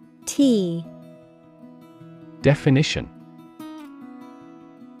C T. Definition: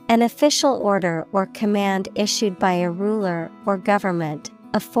 An official order or command issued by a ruler or government,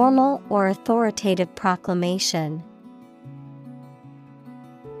 a formal or authoritative proclamation.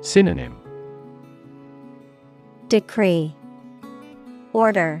 Synonym: Decree,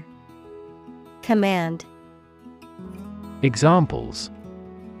 order, command. Examples: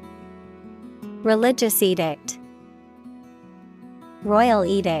 Religious edict. Royal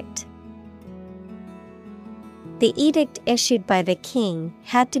edict. The edict issued by the king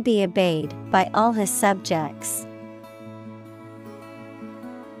had to be obeyed by all his subjects.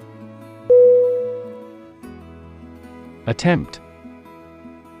 Attempt.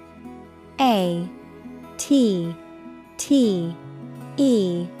 A T T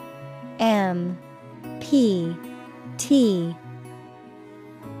E M P T.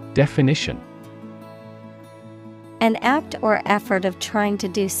 Definition: An act or effort of trying to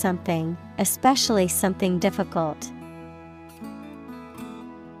do something, especially something difficult.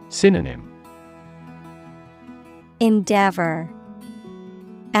 Synonym: Endeavor,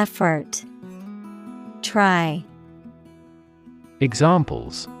 effort, try.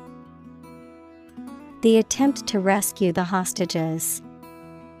 Examples: The attempt to rescue the hostages.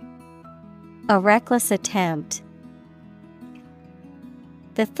 A reckless attempt.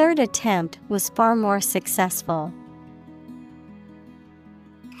 The third attempt was far more successful.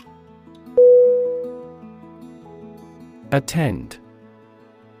 Attend.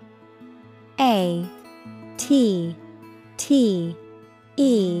 A T T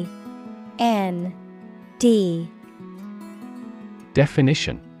E N D.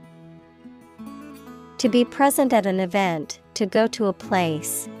 Definition: To be present at an event, to go to a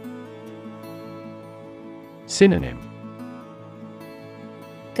place. Synonym: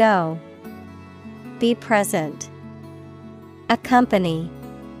 Go. Be present. Accompany.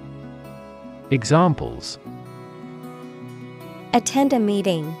 Examples: Attend a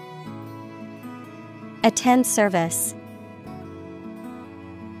meeting. Attend service.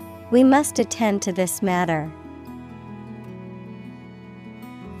 We must attend to this matter.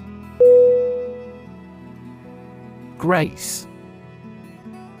 Grace.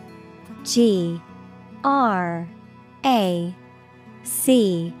 Grace.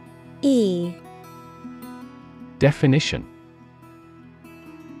 Definition: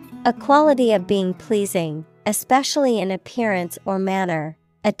 A quality of being pleasing, especially in appearance or manner,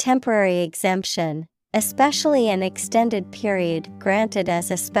 a temporary exemption, especially an extended period granted as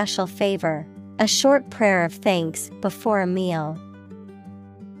a special favor, a short prayer of thanks before a meal.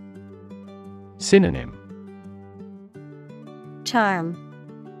 Synonym: Charm,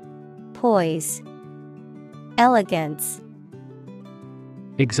 poise, elegance.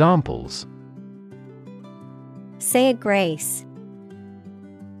 Examples: Say a grace.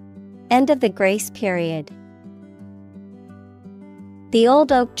 End of the grace period. The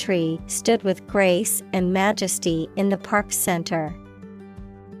old oak tree stood with grace and majesty in the park center.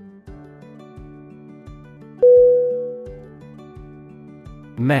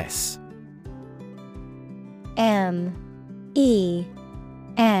 Mess. M-E-S-S.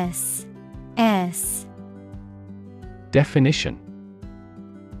 Definition: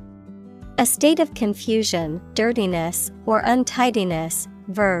 A state of confusion, dirtiness, or untidiness.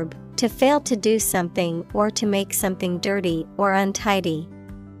 Verb, to fail to do something or to make something dirty or untidy.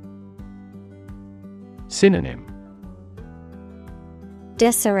 Synonym: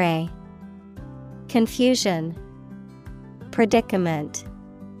 Disarray, confusion, predicament.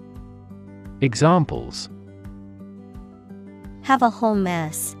 Examples: Have a whole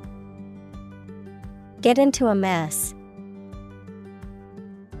mess. Get into a mess.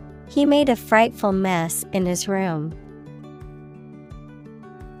 He made a frightful mess in his room.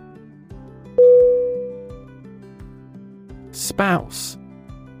 Spouse.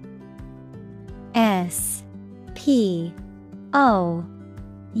 S-P-O-U-S-E.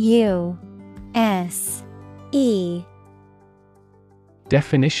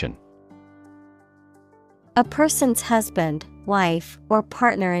 Definition: A person's husband, wife, or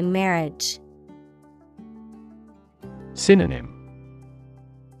partner in marriage. Synonym: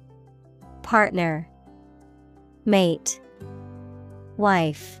 Partner, mate,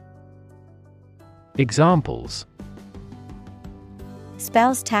 wife. Examples: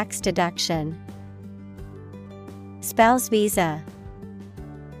 Spouse tax deduction, spouse visa.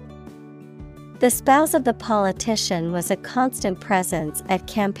 The spouse of the politician was a constant presence at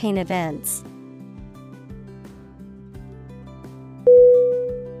campaign events.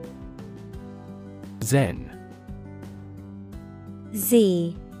 Zen. Z-E-N.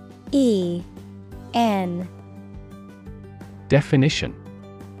 Definition: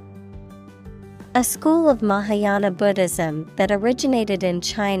 A school of Mahayana Buddhism that originated in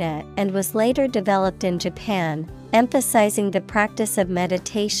China and was later developed in Japan, emphasizing the practice of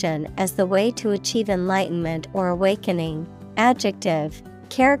meditation as the way to achieve enlightenment or awakening. Adjective,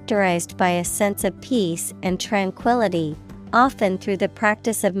 characterized by a sense of peace and tranquility, often through the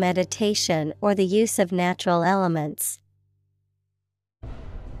practice of meditation or the use of natural elements.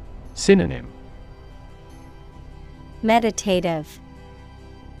 Synonym: Meditative,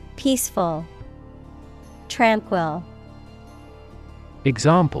 peaceful, tranquil.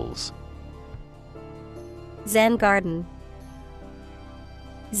 Examples: Zen garden,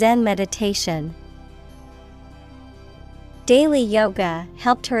 Zen meditation. Daily yoga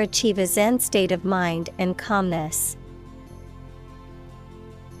helped her achieve a Zen state of mind and calmness.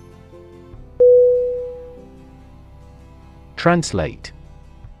 Translate.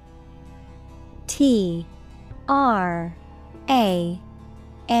 T-R-A-N-S-L-A-T-E.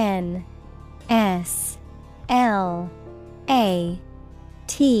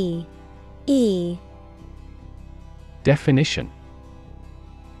 Definition: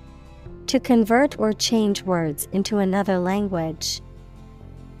 To convert or change words into another language.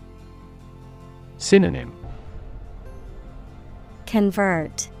 Synonym: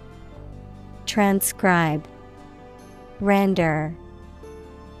 Convert, transcribe, render.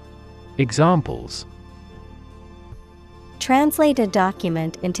 Examples: Translate a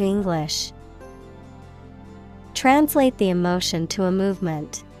document into English. Translate the emotion to a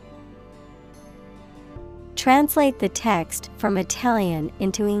movement. Translate the text from Italian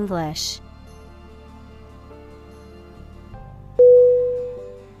into English.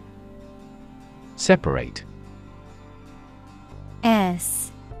 Separate.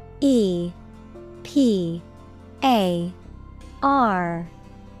 S-E-P-A-R-A-T-E.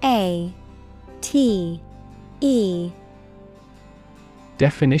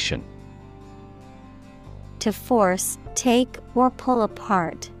 Definition: To force, take, or pull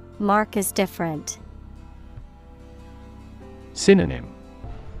apart, mark as different. Synonym: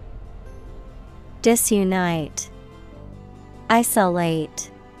 Disunite,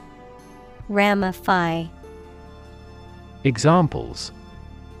 isolate, ramify. Examples: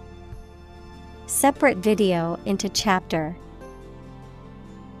 separate video into chapter,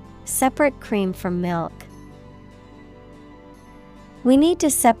 separate cream from milk. We need to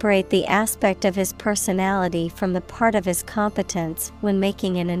separate the aspect of his personality from the part of his competence when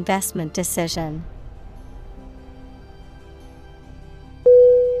making an investment decision.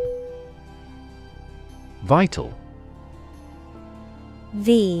 Vital.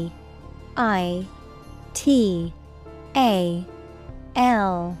 V-I-T-A-L.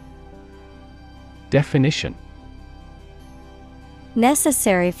 Definition: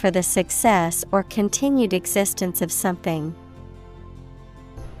 necessary for the success or continued existence of something.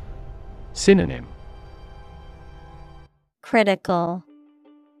 Synonym: critical,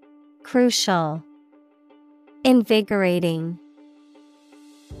 crucial, invigorating.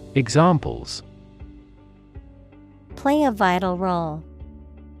 Examples: play a vital role.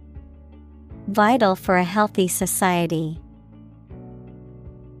 Vital for a healthy society.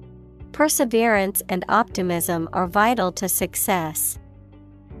 Perseverance and optimism are vital to success.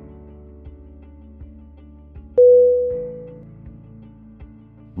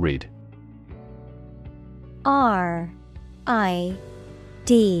 Rid. R-I-D.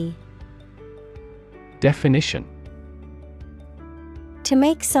 Definition: to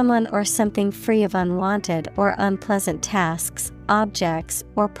make someone or something free of unwanted or unpleasant tasks, objects,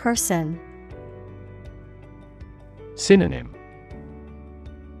 or person. Synonym: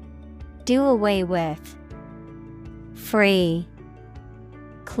 do away with, free,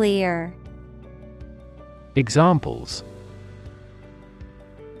 clear. Examples: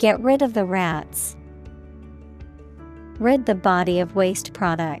 get rid of the rats. Rid the body of waste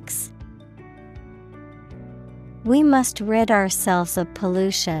products. We must rid ourselves of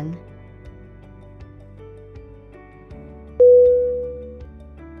pollution.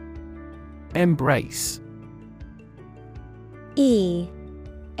 Embrace. E-M-B-R-A-C-E.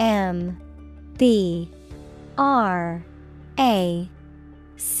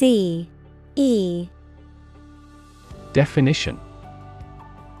 Definition: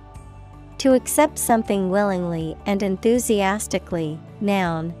 to accept something willingly and enthusiastically.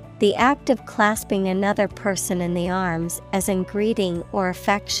 Noun, the act of clasping another person in the arms as in greeting or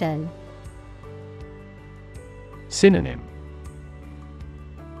affection. Synonym: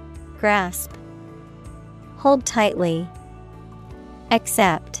 grasp, hold tightly,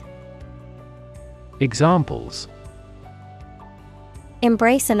 accept. Examples: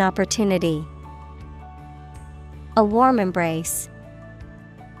 embrace an opportunity. A warm embrace.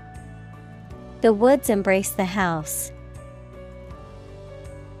 The woods embrace the house.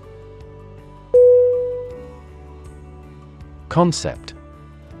 Concept.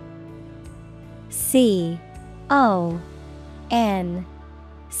 C-O-N-C-E-P-T.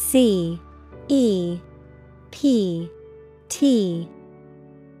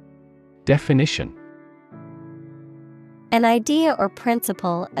 Definition: an idea or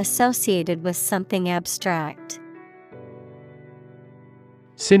principle associated with something abstract.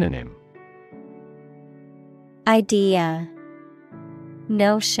 Synonym: idea,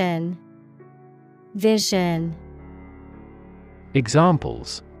 notion, vision.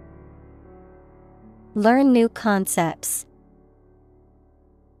 Examples: learn new concepts.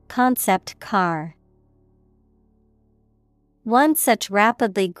 Concept car. One such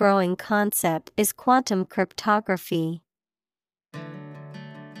rapidly growing concept is quantum cryptography.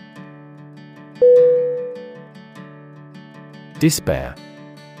 Despair.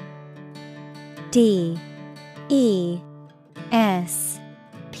 D-E-S-P-A-I-R.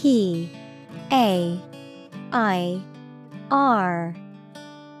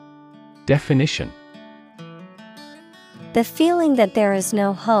 Definition: the feeling that there is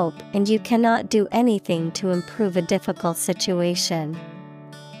no hope and you cannot do anything to improve a difficult situation.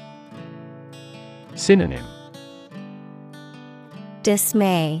 Synonym: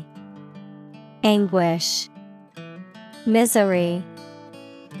 dismay, anguish, misery.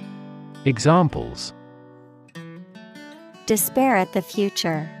 Examples: despair at the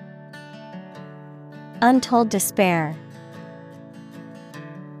future. Untold despair.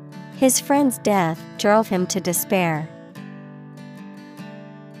 His friend's death drove him to despair.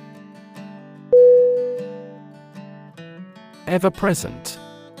 Ever-present.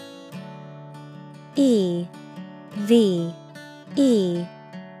 E-V-E-R-P-R-E-S-E-N-T.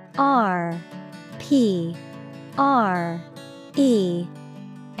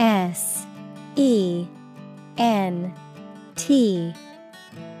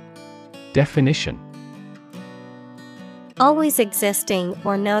 Definition: always existing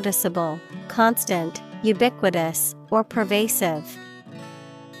or noticeable, constant, ubiquitous, or pervasive.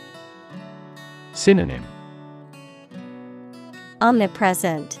 Synonym: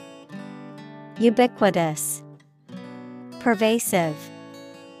 Omnipresent, ubiquitous, pervasive.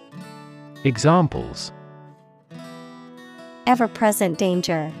 Examples: Ever-present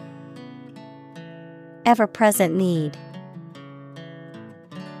danger, ever-present need.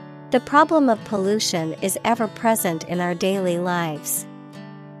 The problem of pollution is ever present in our daily lives.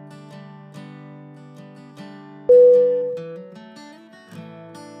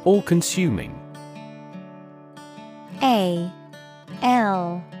 All-consuming.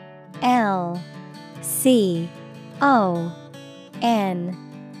 ALLCONSUMING.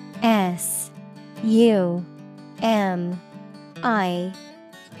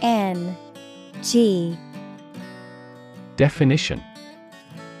 Definition: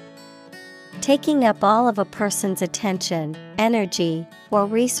 taking up all of a person's attention, energy, or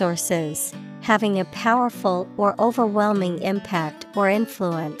resources, having a powerful or overwhelming impact or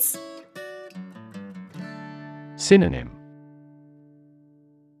influence. Synonym: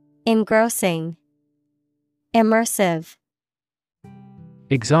 engrossing, immersive.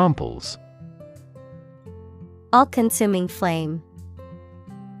 Examples: all-consuming flame,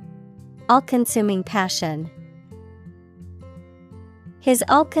 all-consuming passion. His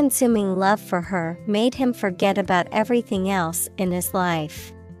all-consuming love for her made him forget about everything else in his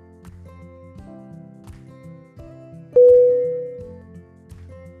life.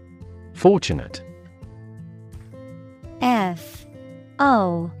 Fortunate. FORTUNATE.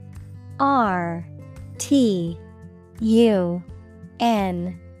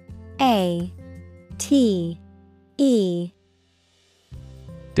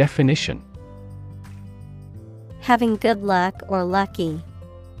 Definition: having good luck or lucky.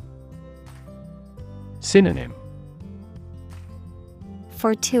 Synonym: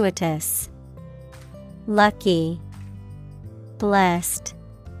 fortuitous, lucky, blessed.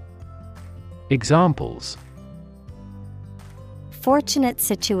 Examples: fortunate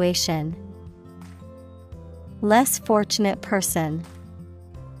situation, less fortunate person.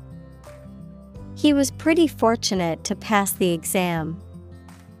 He was pretty fortunate to pass the exam.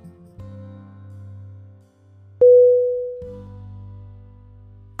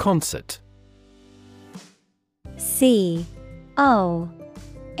 Concert. CONCERT.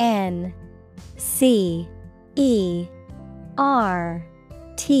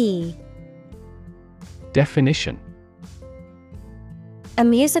 Definition: a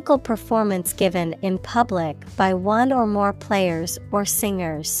musical performance given in public by one or more players or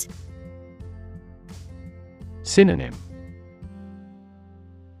singers. Synonym: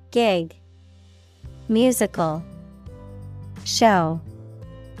 gig, musical, show.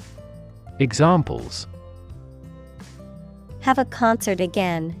 Examples: have a concert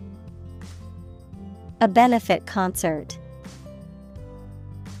again, a benefit concert.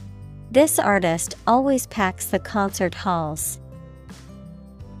 This artist always packs the concert halls.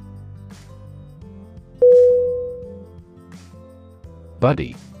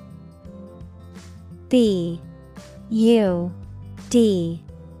 Buddy. BUDDY.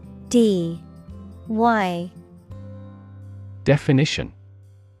 Definition: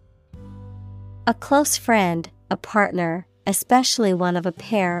 a close friend, a partner, especially one of a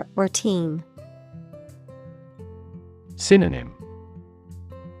pair or team. Synonym: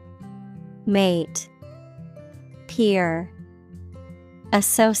 mate, peer,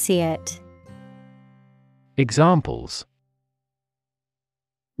 associate. Examples: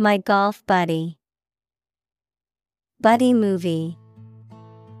 my golf buddy, buddy movie.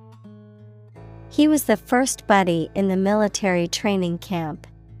 He was the first buddy in the military training camp.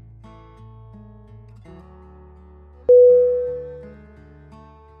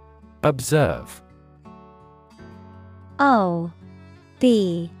 Observe. OBSERVE.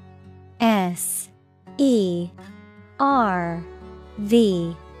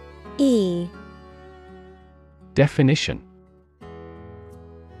 Definition: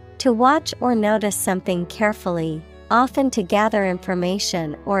 to watch or notice something carefully, often to gather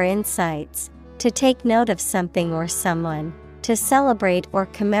information or insights, to take note of something or someone, to celebrate or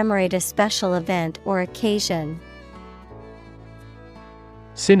commemorate a special event or occasion.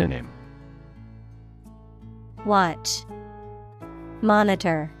 Synonym: watch,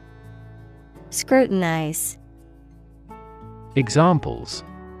 monitor, scrutinize. Examples: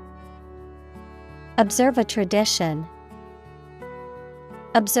 observe a tradition,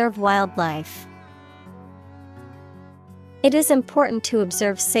 observe wildlife. It is important to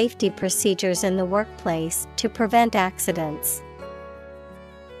observe safety procedures in the workplace to prevent accidents.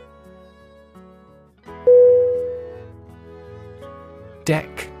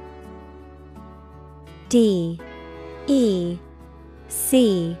 Deck. DECK.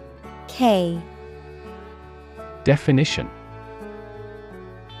 Definition: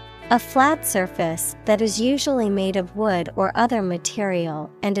 A flat surface that is usually made of wood or other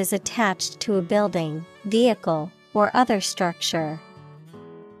material and is attached to a building, vehicle, or other structure.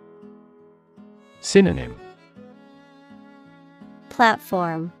 Synonym: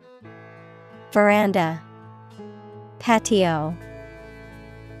 Platform, veranda, patio.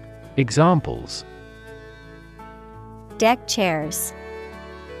 Examples: Deck chairs.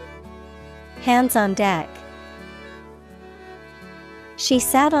 Hands on deck. She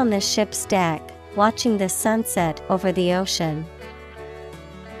sat on the ship's deck, watching the sunset over the ocean.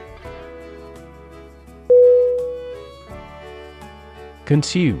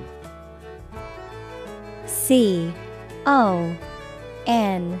 Consume. C-O-N-S-U-M-E.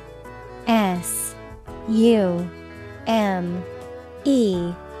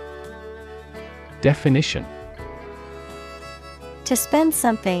 Definition: To spend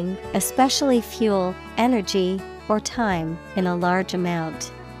something, especially fuel, energy, or time, in a large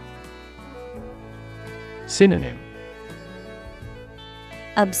amount. Synonym: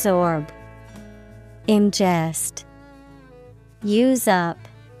 Absorb, ingest, use up.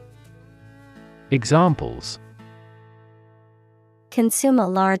 Examples: Consume a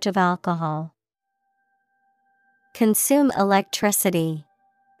large of alcohol. Consume electricity.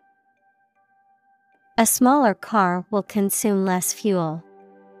 A smaller car will consume less fuel.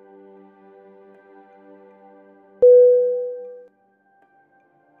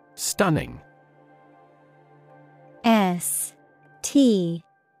 Stunning. S-T-U-N-N-I-N-G.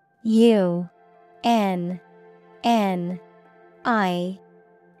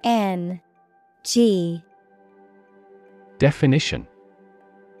 Definition: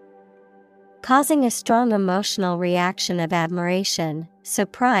 Causing a strong emotional reaction of admiration,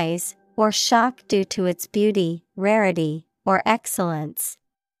 surprise, or shock due to its beauty, rarity, or excellence.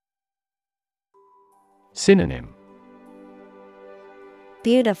 Synonym: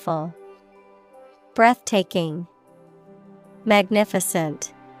 Beautiful, breathtaking,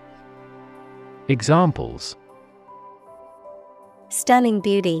 magnificent. Examples: Stunning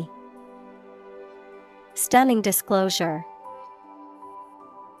beauty. Stunning disclosure.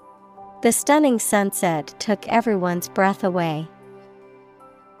 The stunning sunset took everyone's breath away.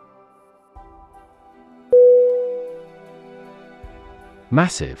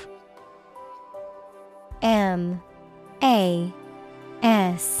 Massive. M-A-S-S-I-V-E.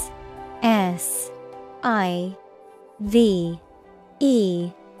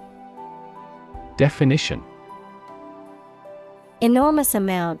 Definition: Enormous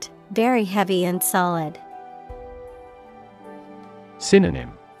amount, very heavy and solid.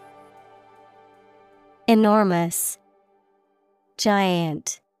 Synonym: Enormous,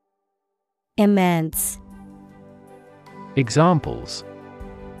 giant, immense. Examples: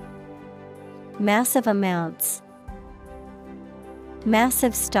 Massive amounts.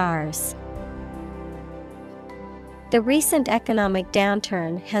 Massive stars. The recent economic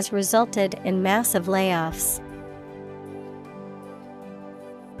downturn has resulted in massive layoffs.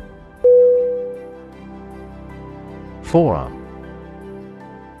 Forearm.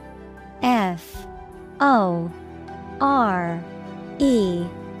 F-O-R-E-A-R-M.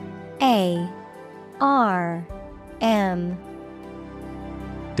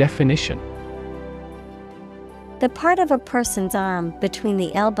 Definition: The part of a person's arm between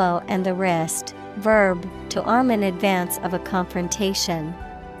the elbow and the wrist. Verb, to arm in advance of a confrontation.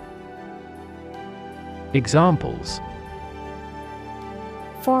 Examples: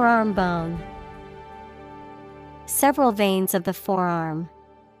 Forearm bone. Several veins of the forearm.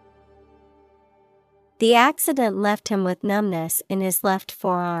 The accident left him with numbness in his left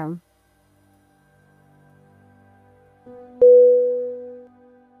forearm.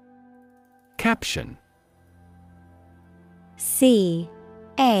 Caption.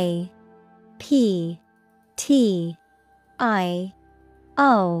 C-A-P-T-I-O-N.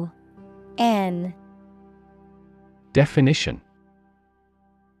 Definition: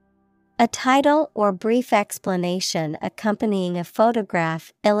 A title or brief explanation accompanying a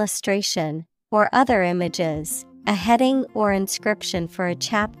photograph, illustration, or other images, a heading or inscription for a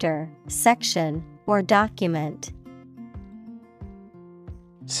chapter, section, or document.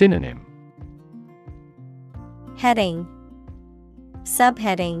 Synonym: Heading,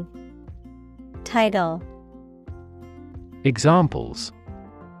 subheading, title. Examples: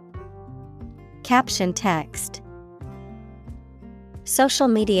 Caption text. Social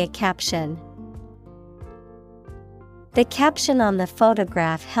media caption. The caption on the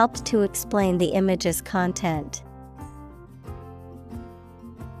photograph helped to explain the image's content.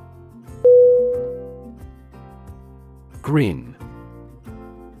 Grin.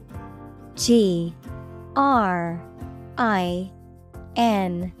 G-R-I-N.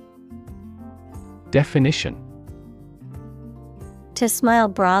 Definition: to smile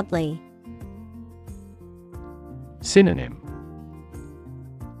broadly. Synonym: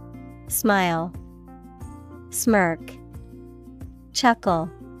 Smile, smirk, chuckle.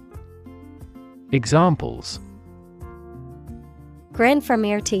 Examples: Grin from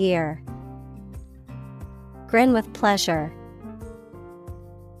ear to ear. Grin with pleasure.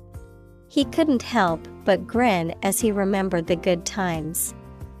 He couldn't help but grin as he remembered the good times.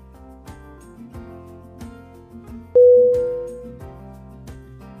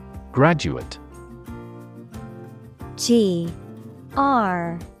 Graduate. Graduate.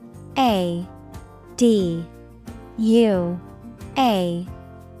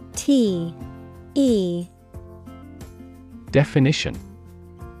 Definition: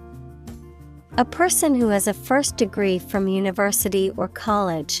 a person who has a first degree from university or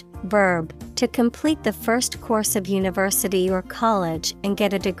college. Verb, to complete the first course of university or college and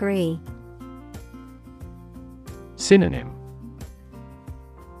get a degree. Synonym: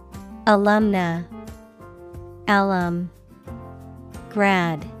 Alumna, alum,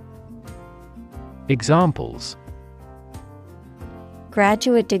 grad. Examples: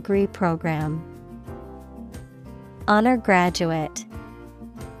 graduate degree program. Honor graduate.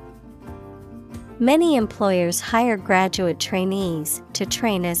 Many employers hire graduate trainees to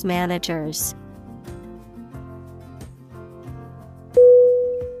train as managers.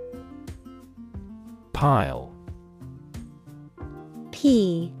 Pile.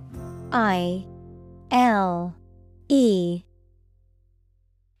 P-I-L-E.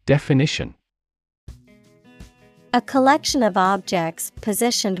 Definition: a collection of objects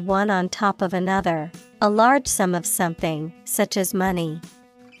positioned one on top of another, a large sum of something, such as money.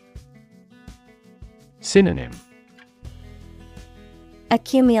 Synonym: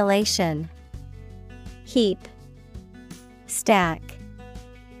 accumulation, heap, stack.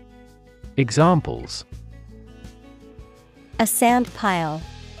 Examples: a sand pile.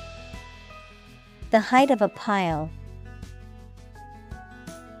 The height of a pile.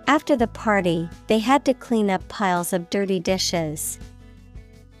 After the party, they had to clean up piles of dirty dishes.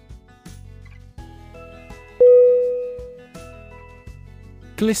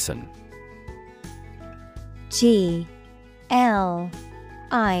 Glisten. Glisten.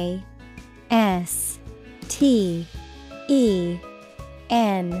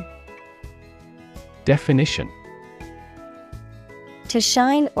 Definition: to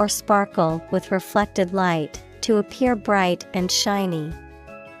shine or sparkle with reflected light, to appear bright and shiny.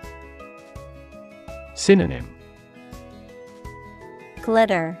 Synonym: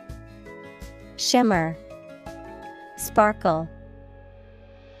 glitter, shimmer, sparkle.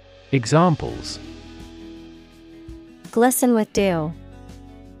 Examples: glisten with dew.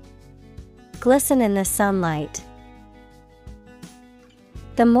 Glisten in the sunlight.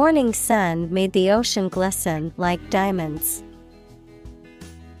 The morning sun made the ocean glisten like diamonds.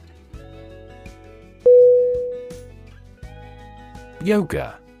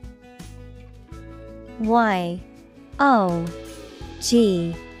 Yoga. Y-O-G-A.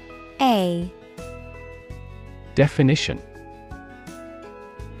 Definition: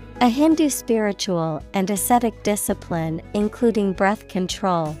 a Hindu spiritual and ascetic discipline including breath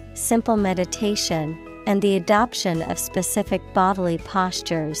control, simple meditation, and the adoption of specific bodily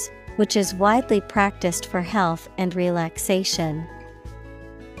postures, which is widely practiced for health and relaxation.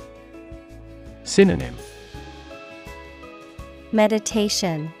 Synonym: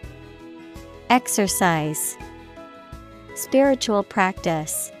 meditation, exercise, spiritual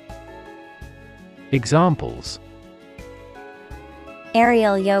practice. Examples: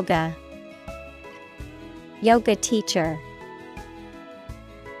 aerial yoga. Yoga teacher.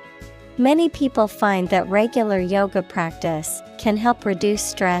 Many people find that regular yoga practice can help reduce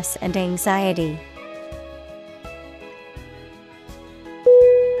stress and anxiety.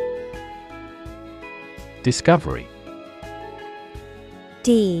 Discovery.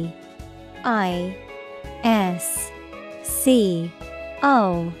 D-I-S-C-O-V-E-R-Y.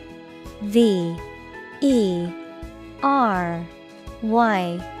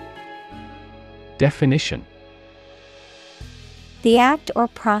 Definition: the act or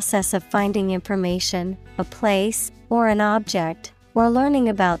process of finding information, a place, or an object, or learning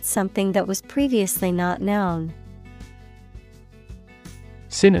about something that was previously not known.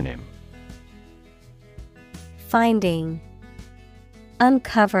 Synonym: finding,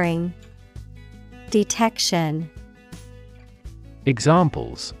 uncovering, detection.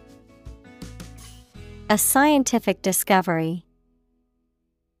 Examples: a scientific discovery.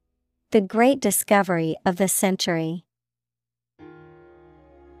 The great discovery of the century.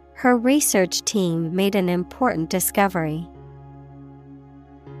 Her research team made an important discovery.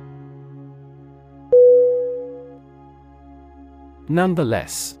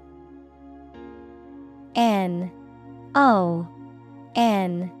 Nonetheless. Nonetheless.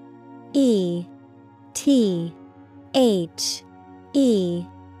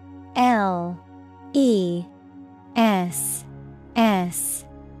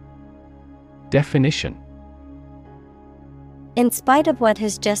 Definition. In spite of what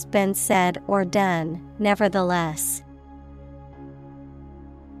has just been said or done, nevertheless.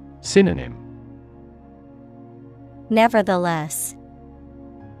 Synonym. Nevertheless.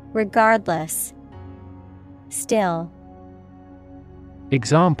 Regardless. Still.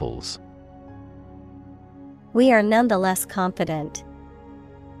 Examples. We are nonetheless confident.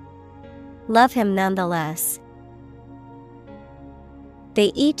 Love him nonetheless.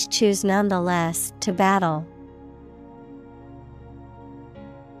 They each choose nonetheless to battle.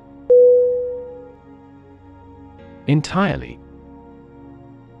 Entirely.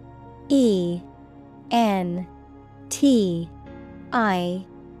 Entirely.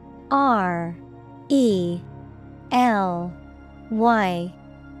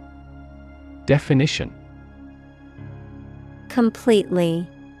 Definition. Completely.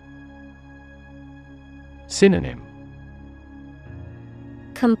 Synonym.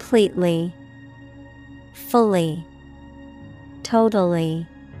 Completely. Fully. Totally.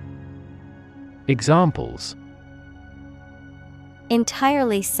 Examples.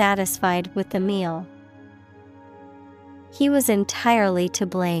 Entirely satisfied with the meal. He was entirely to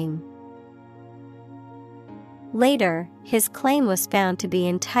blame. Later, his claim was found to be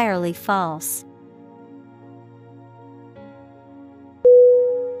entirely false.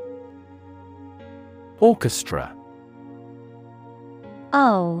 Orchestra.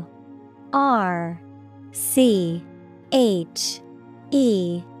 Orchestra.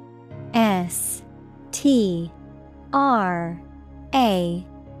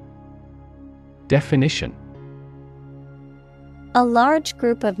 Definition. A large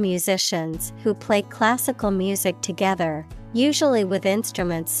group of musicians who play classical music together, usually with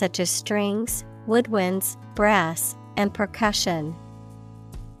instruments such as strings, woodwinds, brass, and percussion.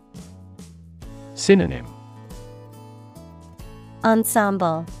 Synonym.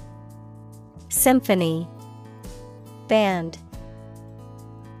 Ensemble. Symphony. Band.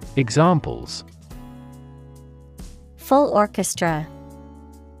 Examples. Full orchestra.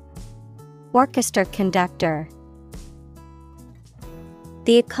 Orchestra conductor.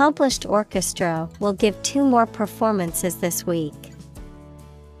 The accomplished orchestra will give 2 more performances this week.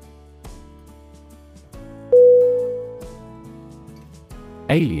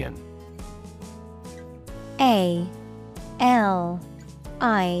 Alien. A-L-I-E-N.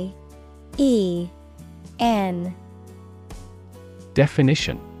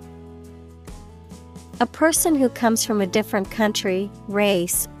 Definition. A person who comes from a different country,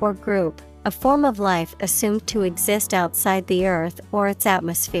 race, or group, a form of life assumed to exist outside the Earth or its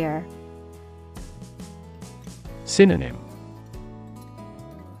atmosphere. Synonym.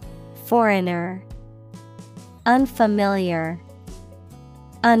 Foreigner. Unfamiliar.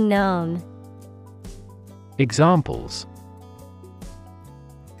 Unknown. Examples.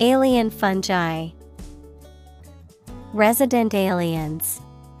 Alien fungi. Resident aliens.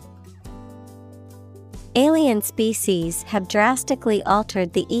 Alien species have drastically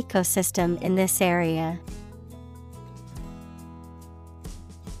altered the ecosystem in this area.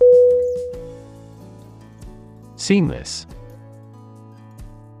 Seamless.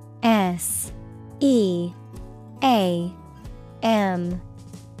 S-E-A-M-L-E-S-S.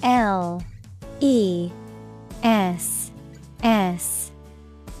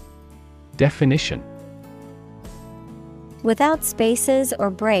 Definition. Without spaces or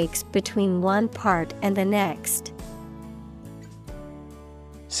breaks between one part and the next.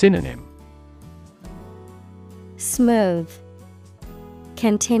 Synonym. Smooth.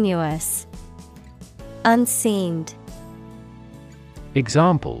 Continuous. Unseamed.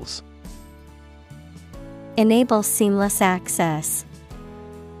 Examples. Enable seamless access.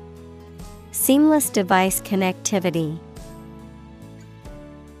 Seamless device connectivity.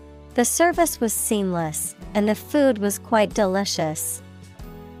 The service was seamless, and the food was quite delicious.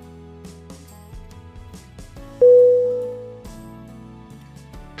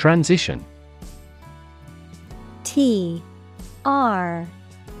 Transition. Transition.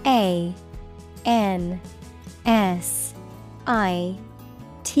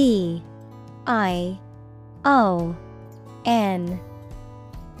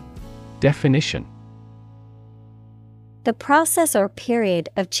 Definition. The process or period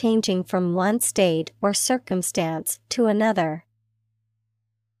of changing from one state or circumstance to another.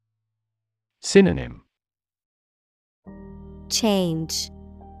 Synonym. Change.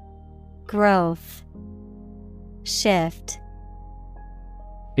 Growth. Shift.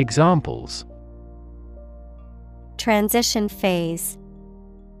 Examples: transition phase.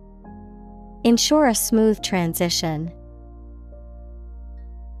 Ensure a smooth transition.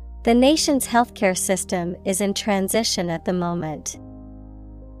 The nation's healthcare system is in transition at the moment.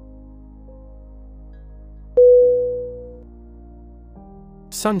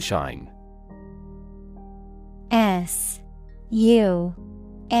 Sunshine. S-U-N-S-H-I-N-E.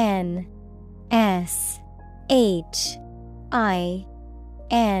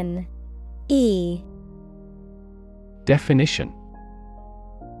 Definition: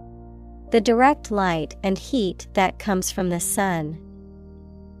 the direct light and heat that comes from the sun.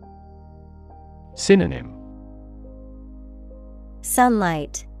 Synonym: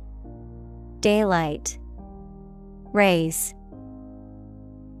 Sunlight, daylight, rays.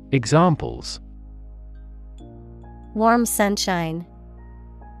 Examples: warm sunshine,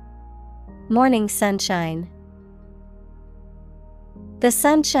 morning sunshine. The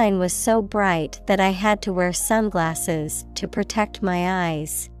sunshine was so bright that I had to wear sunglasses to protect my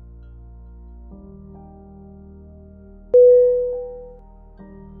eyes.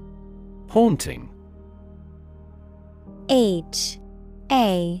 Haunting. H-A-U-N-T-I-N-G.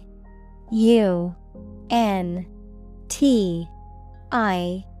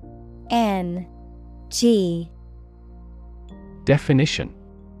 Definition: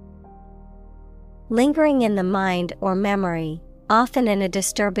 lingering in the mind or memory, often in a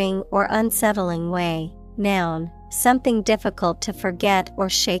disturbing or unsettling way. Noun, something difficult to forget or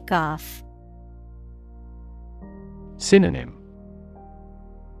shake off. Synonym: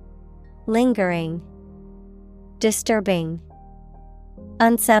 lingering, disturbing,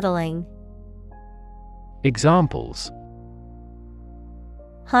 unsettling. Examples: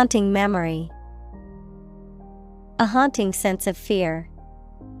 haunting memory, a haunting sense of fear.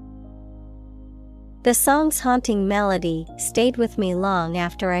 The song's haunting melody stayed with me long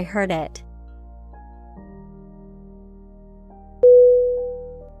after I heard it.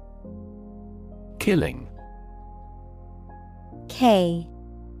 Killing. K-I-L-L-I-N-G.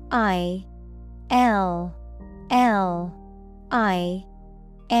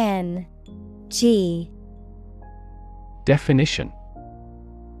 Definition: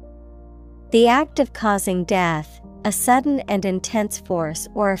 the act of causing death, a sudden and intense force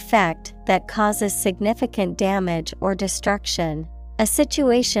or effect that causes significant damage or destruction. A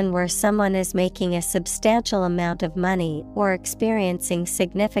situation where someone is making a substantial amount of money or experiencing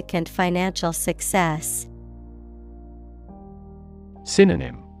significant financial success.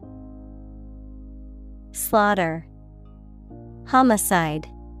 Synonym: slaughter, homicide,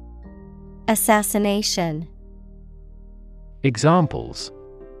 assassination. Examples: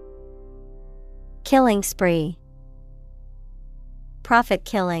 killing spree, profit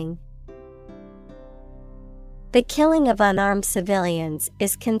killing. The killing of unarmed civilians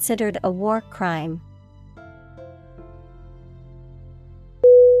is considered a war crime.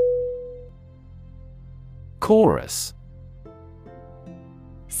 Chorus.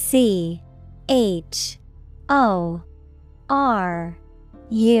 C-H-O-R-U-S.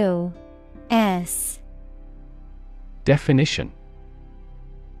 Definition: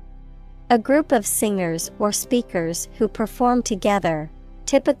 a group of singers or speakers who perform together,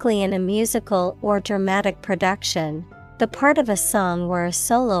 typically in a musical or dramatic production, the part of a song where a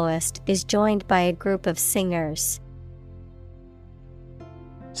soloist is joined by a group of singers.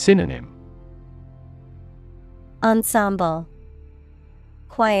 Synonym: ensemble,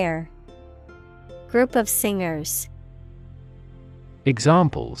 choir, group of singers.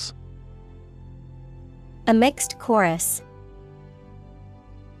 Examples: a mixed chorus,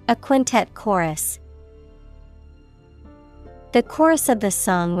 a quintet chorus. The chorus of the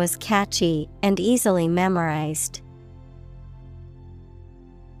song was catchy and easily memorized.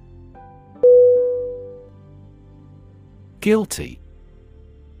 Guilty.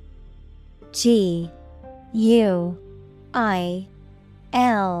 G-U-I-L-T-Y.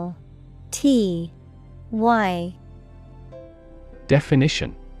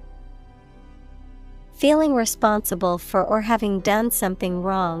 Definition: feeling responsible for or having done something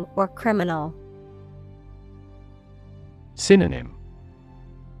wrong or criminal. Synonym: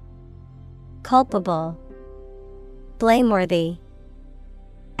 culpable, blameworthy,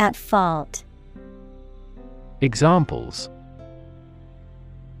 at fault. Examples: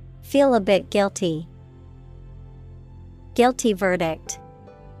 feel a bit guilty, guilty verdict.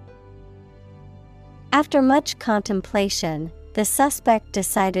 After much contemplation, the suspect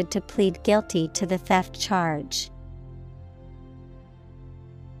decided to plead guilty to the theft charge.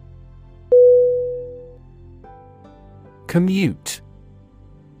 Commute.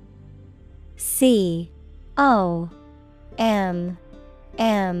 C-O-M-M-U-T-E.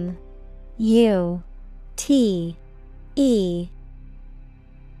 M-U-T-E.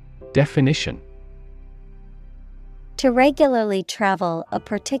 Definition: to regularly travel a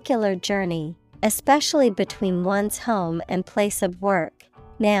particular journey, especially between one's home and place of work.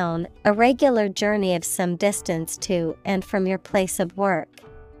 Noun, a regular journey of some distance to and from your place of work.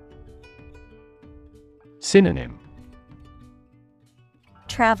 Synonym: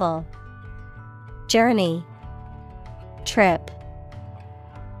 Travel, journey, trip.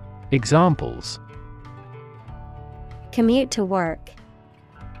 Examples: commute to work,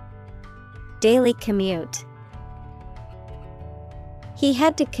 daily commute. He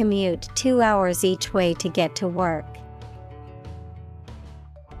had to commute 2 hours each way to get to work.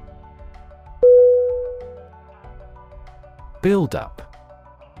 Build up.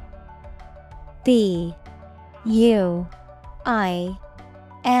 B-U-I-L-D-U-P.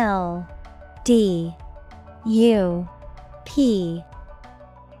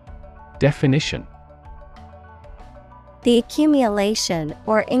 Definition: the accumulation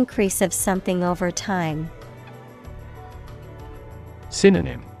or increase of something over time.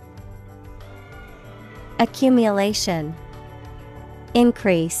 Synonym: accumulation,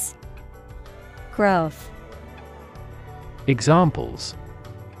 increase, growth. Examples: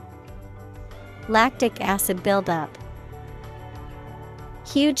 lactic acid buildup,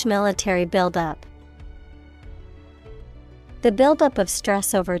 huge military buildup. The buildup of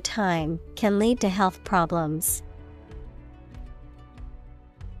stress over time can lead to health problems.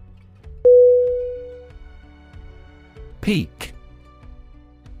 Peak.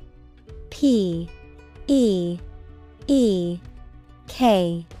 P-E-E-K.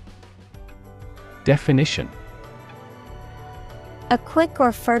 Definition: a quick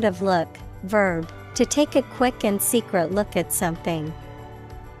or furtive look. Verb, to take a quick and secret look at something.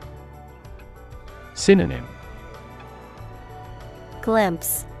 Synonym: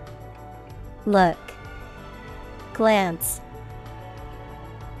 glimpse, look, glance.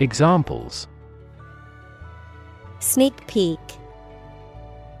 Examples: sneak peek,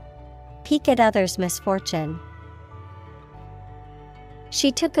 peek at others' misfortune.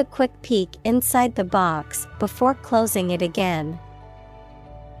 She took a quick peek inside the box before closing it again.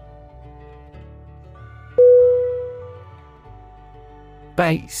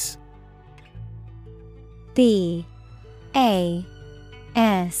 Base. B-A-S-S.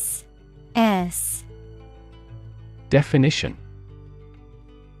 Definition: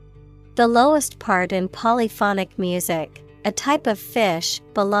 the lowest part in polyphonic music, a type of fish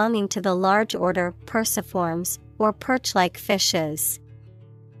belonging to the large order Perciformes or perch-like fishes.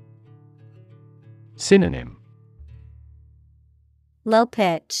 Synonym: low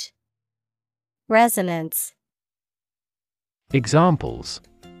pitch, resonance. Examples: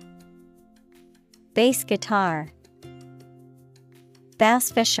 bass guitar,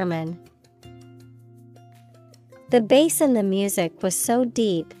 bass fisherman. The bass in the music was so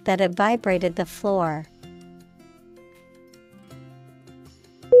deep that it vibrated the floor.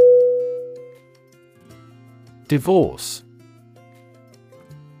 Divorce.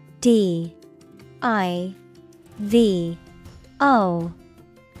 D-I-V-O-R-C-E.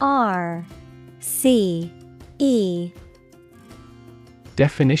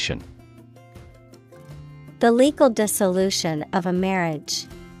 Definition: the legal dissolution of a marriage.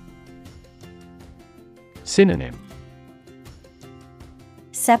 Synonym: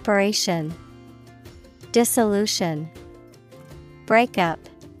 separation, dissolution, breakup.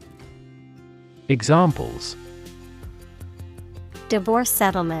 Examples: divorce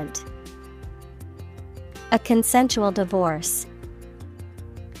settlement, a consensual divorce.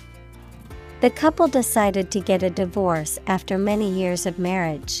 The couple decided to get a divorce after many years of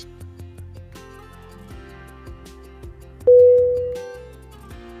marriage.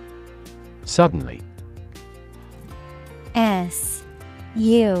 Suddenly. S-U-D-D-E-N-L-Y.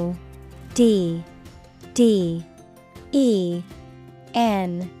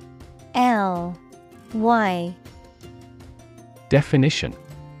 Definition: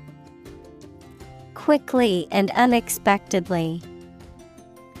 quickly and unexpectedly.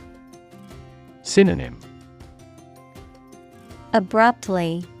 Synonym: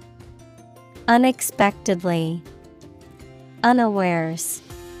 abruptly, unexpectedly, unawares.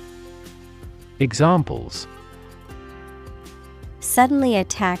 Examples: suddenly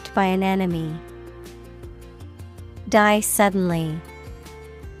attacked by an enemy, die suddenly.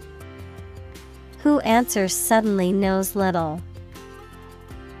 Who answers suddenly knows little.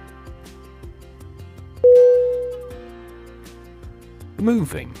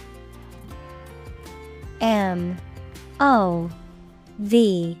 Moving. M-O-V-I-N-G.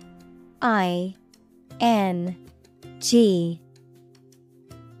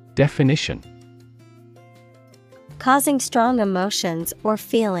 Definition: causing strong emotions or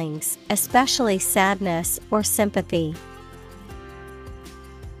feelings, especially sadness or sympathy.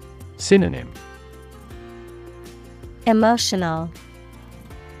 Synonym: Emotional,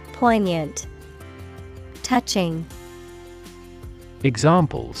 poignant, touching.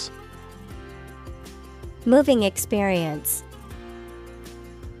 Examples: moving experience,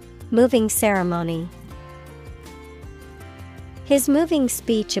 moving ceremony. His moving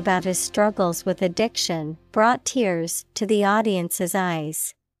speech about his struggles with addiction brought tears to the audience's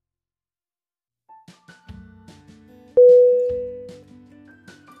eyes.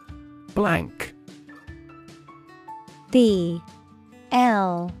 Blank. B-L-A-N-K.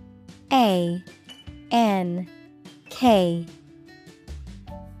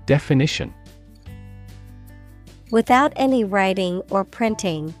 Definition: without any writing or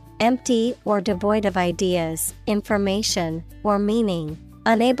printing, empty or devoid of ideas, information, or meaning,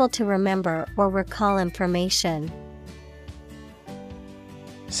 unable to remember or recall information.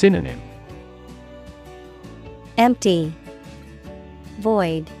 Synonym: empty,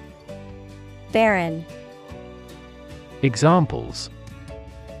 void, barren. Examples: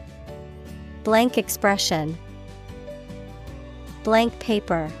 blank expression, blank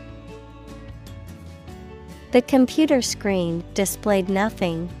paper. The computer screen displayed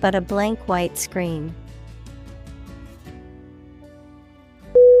nothing but a blank white screen.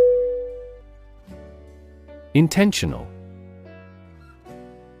 Intentional.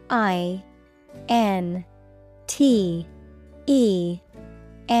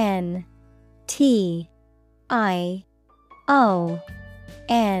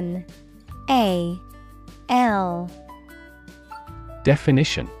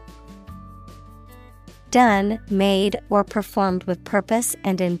 Definition: done, made, or performed with purpose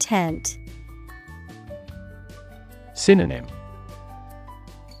and intent. Synonym: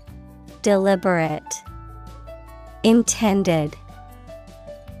 deliberate, intended,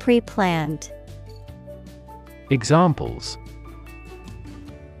 pre-planned. Examples: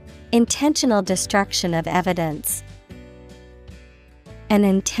 intentional destruction of evidence, an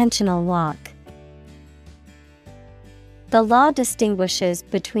intentional walk. The law distinguishes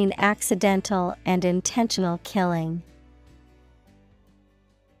between accidental and intentional killing.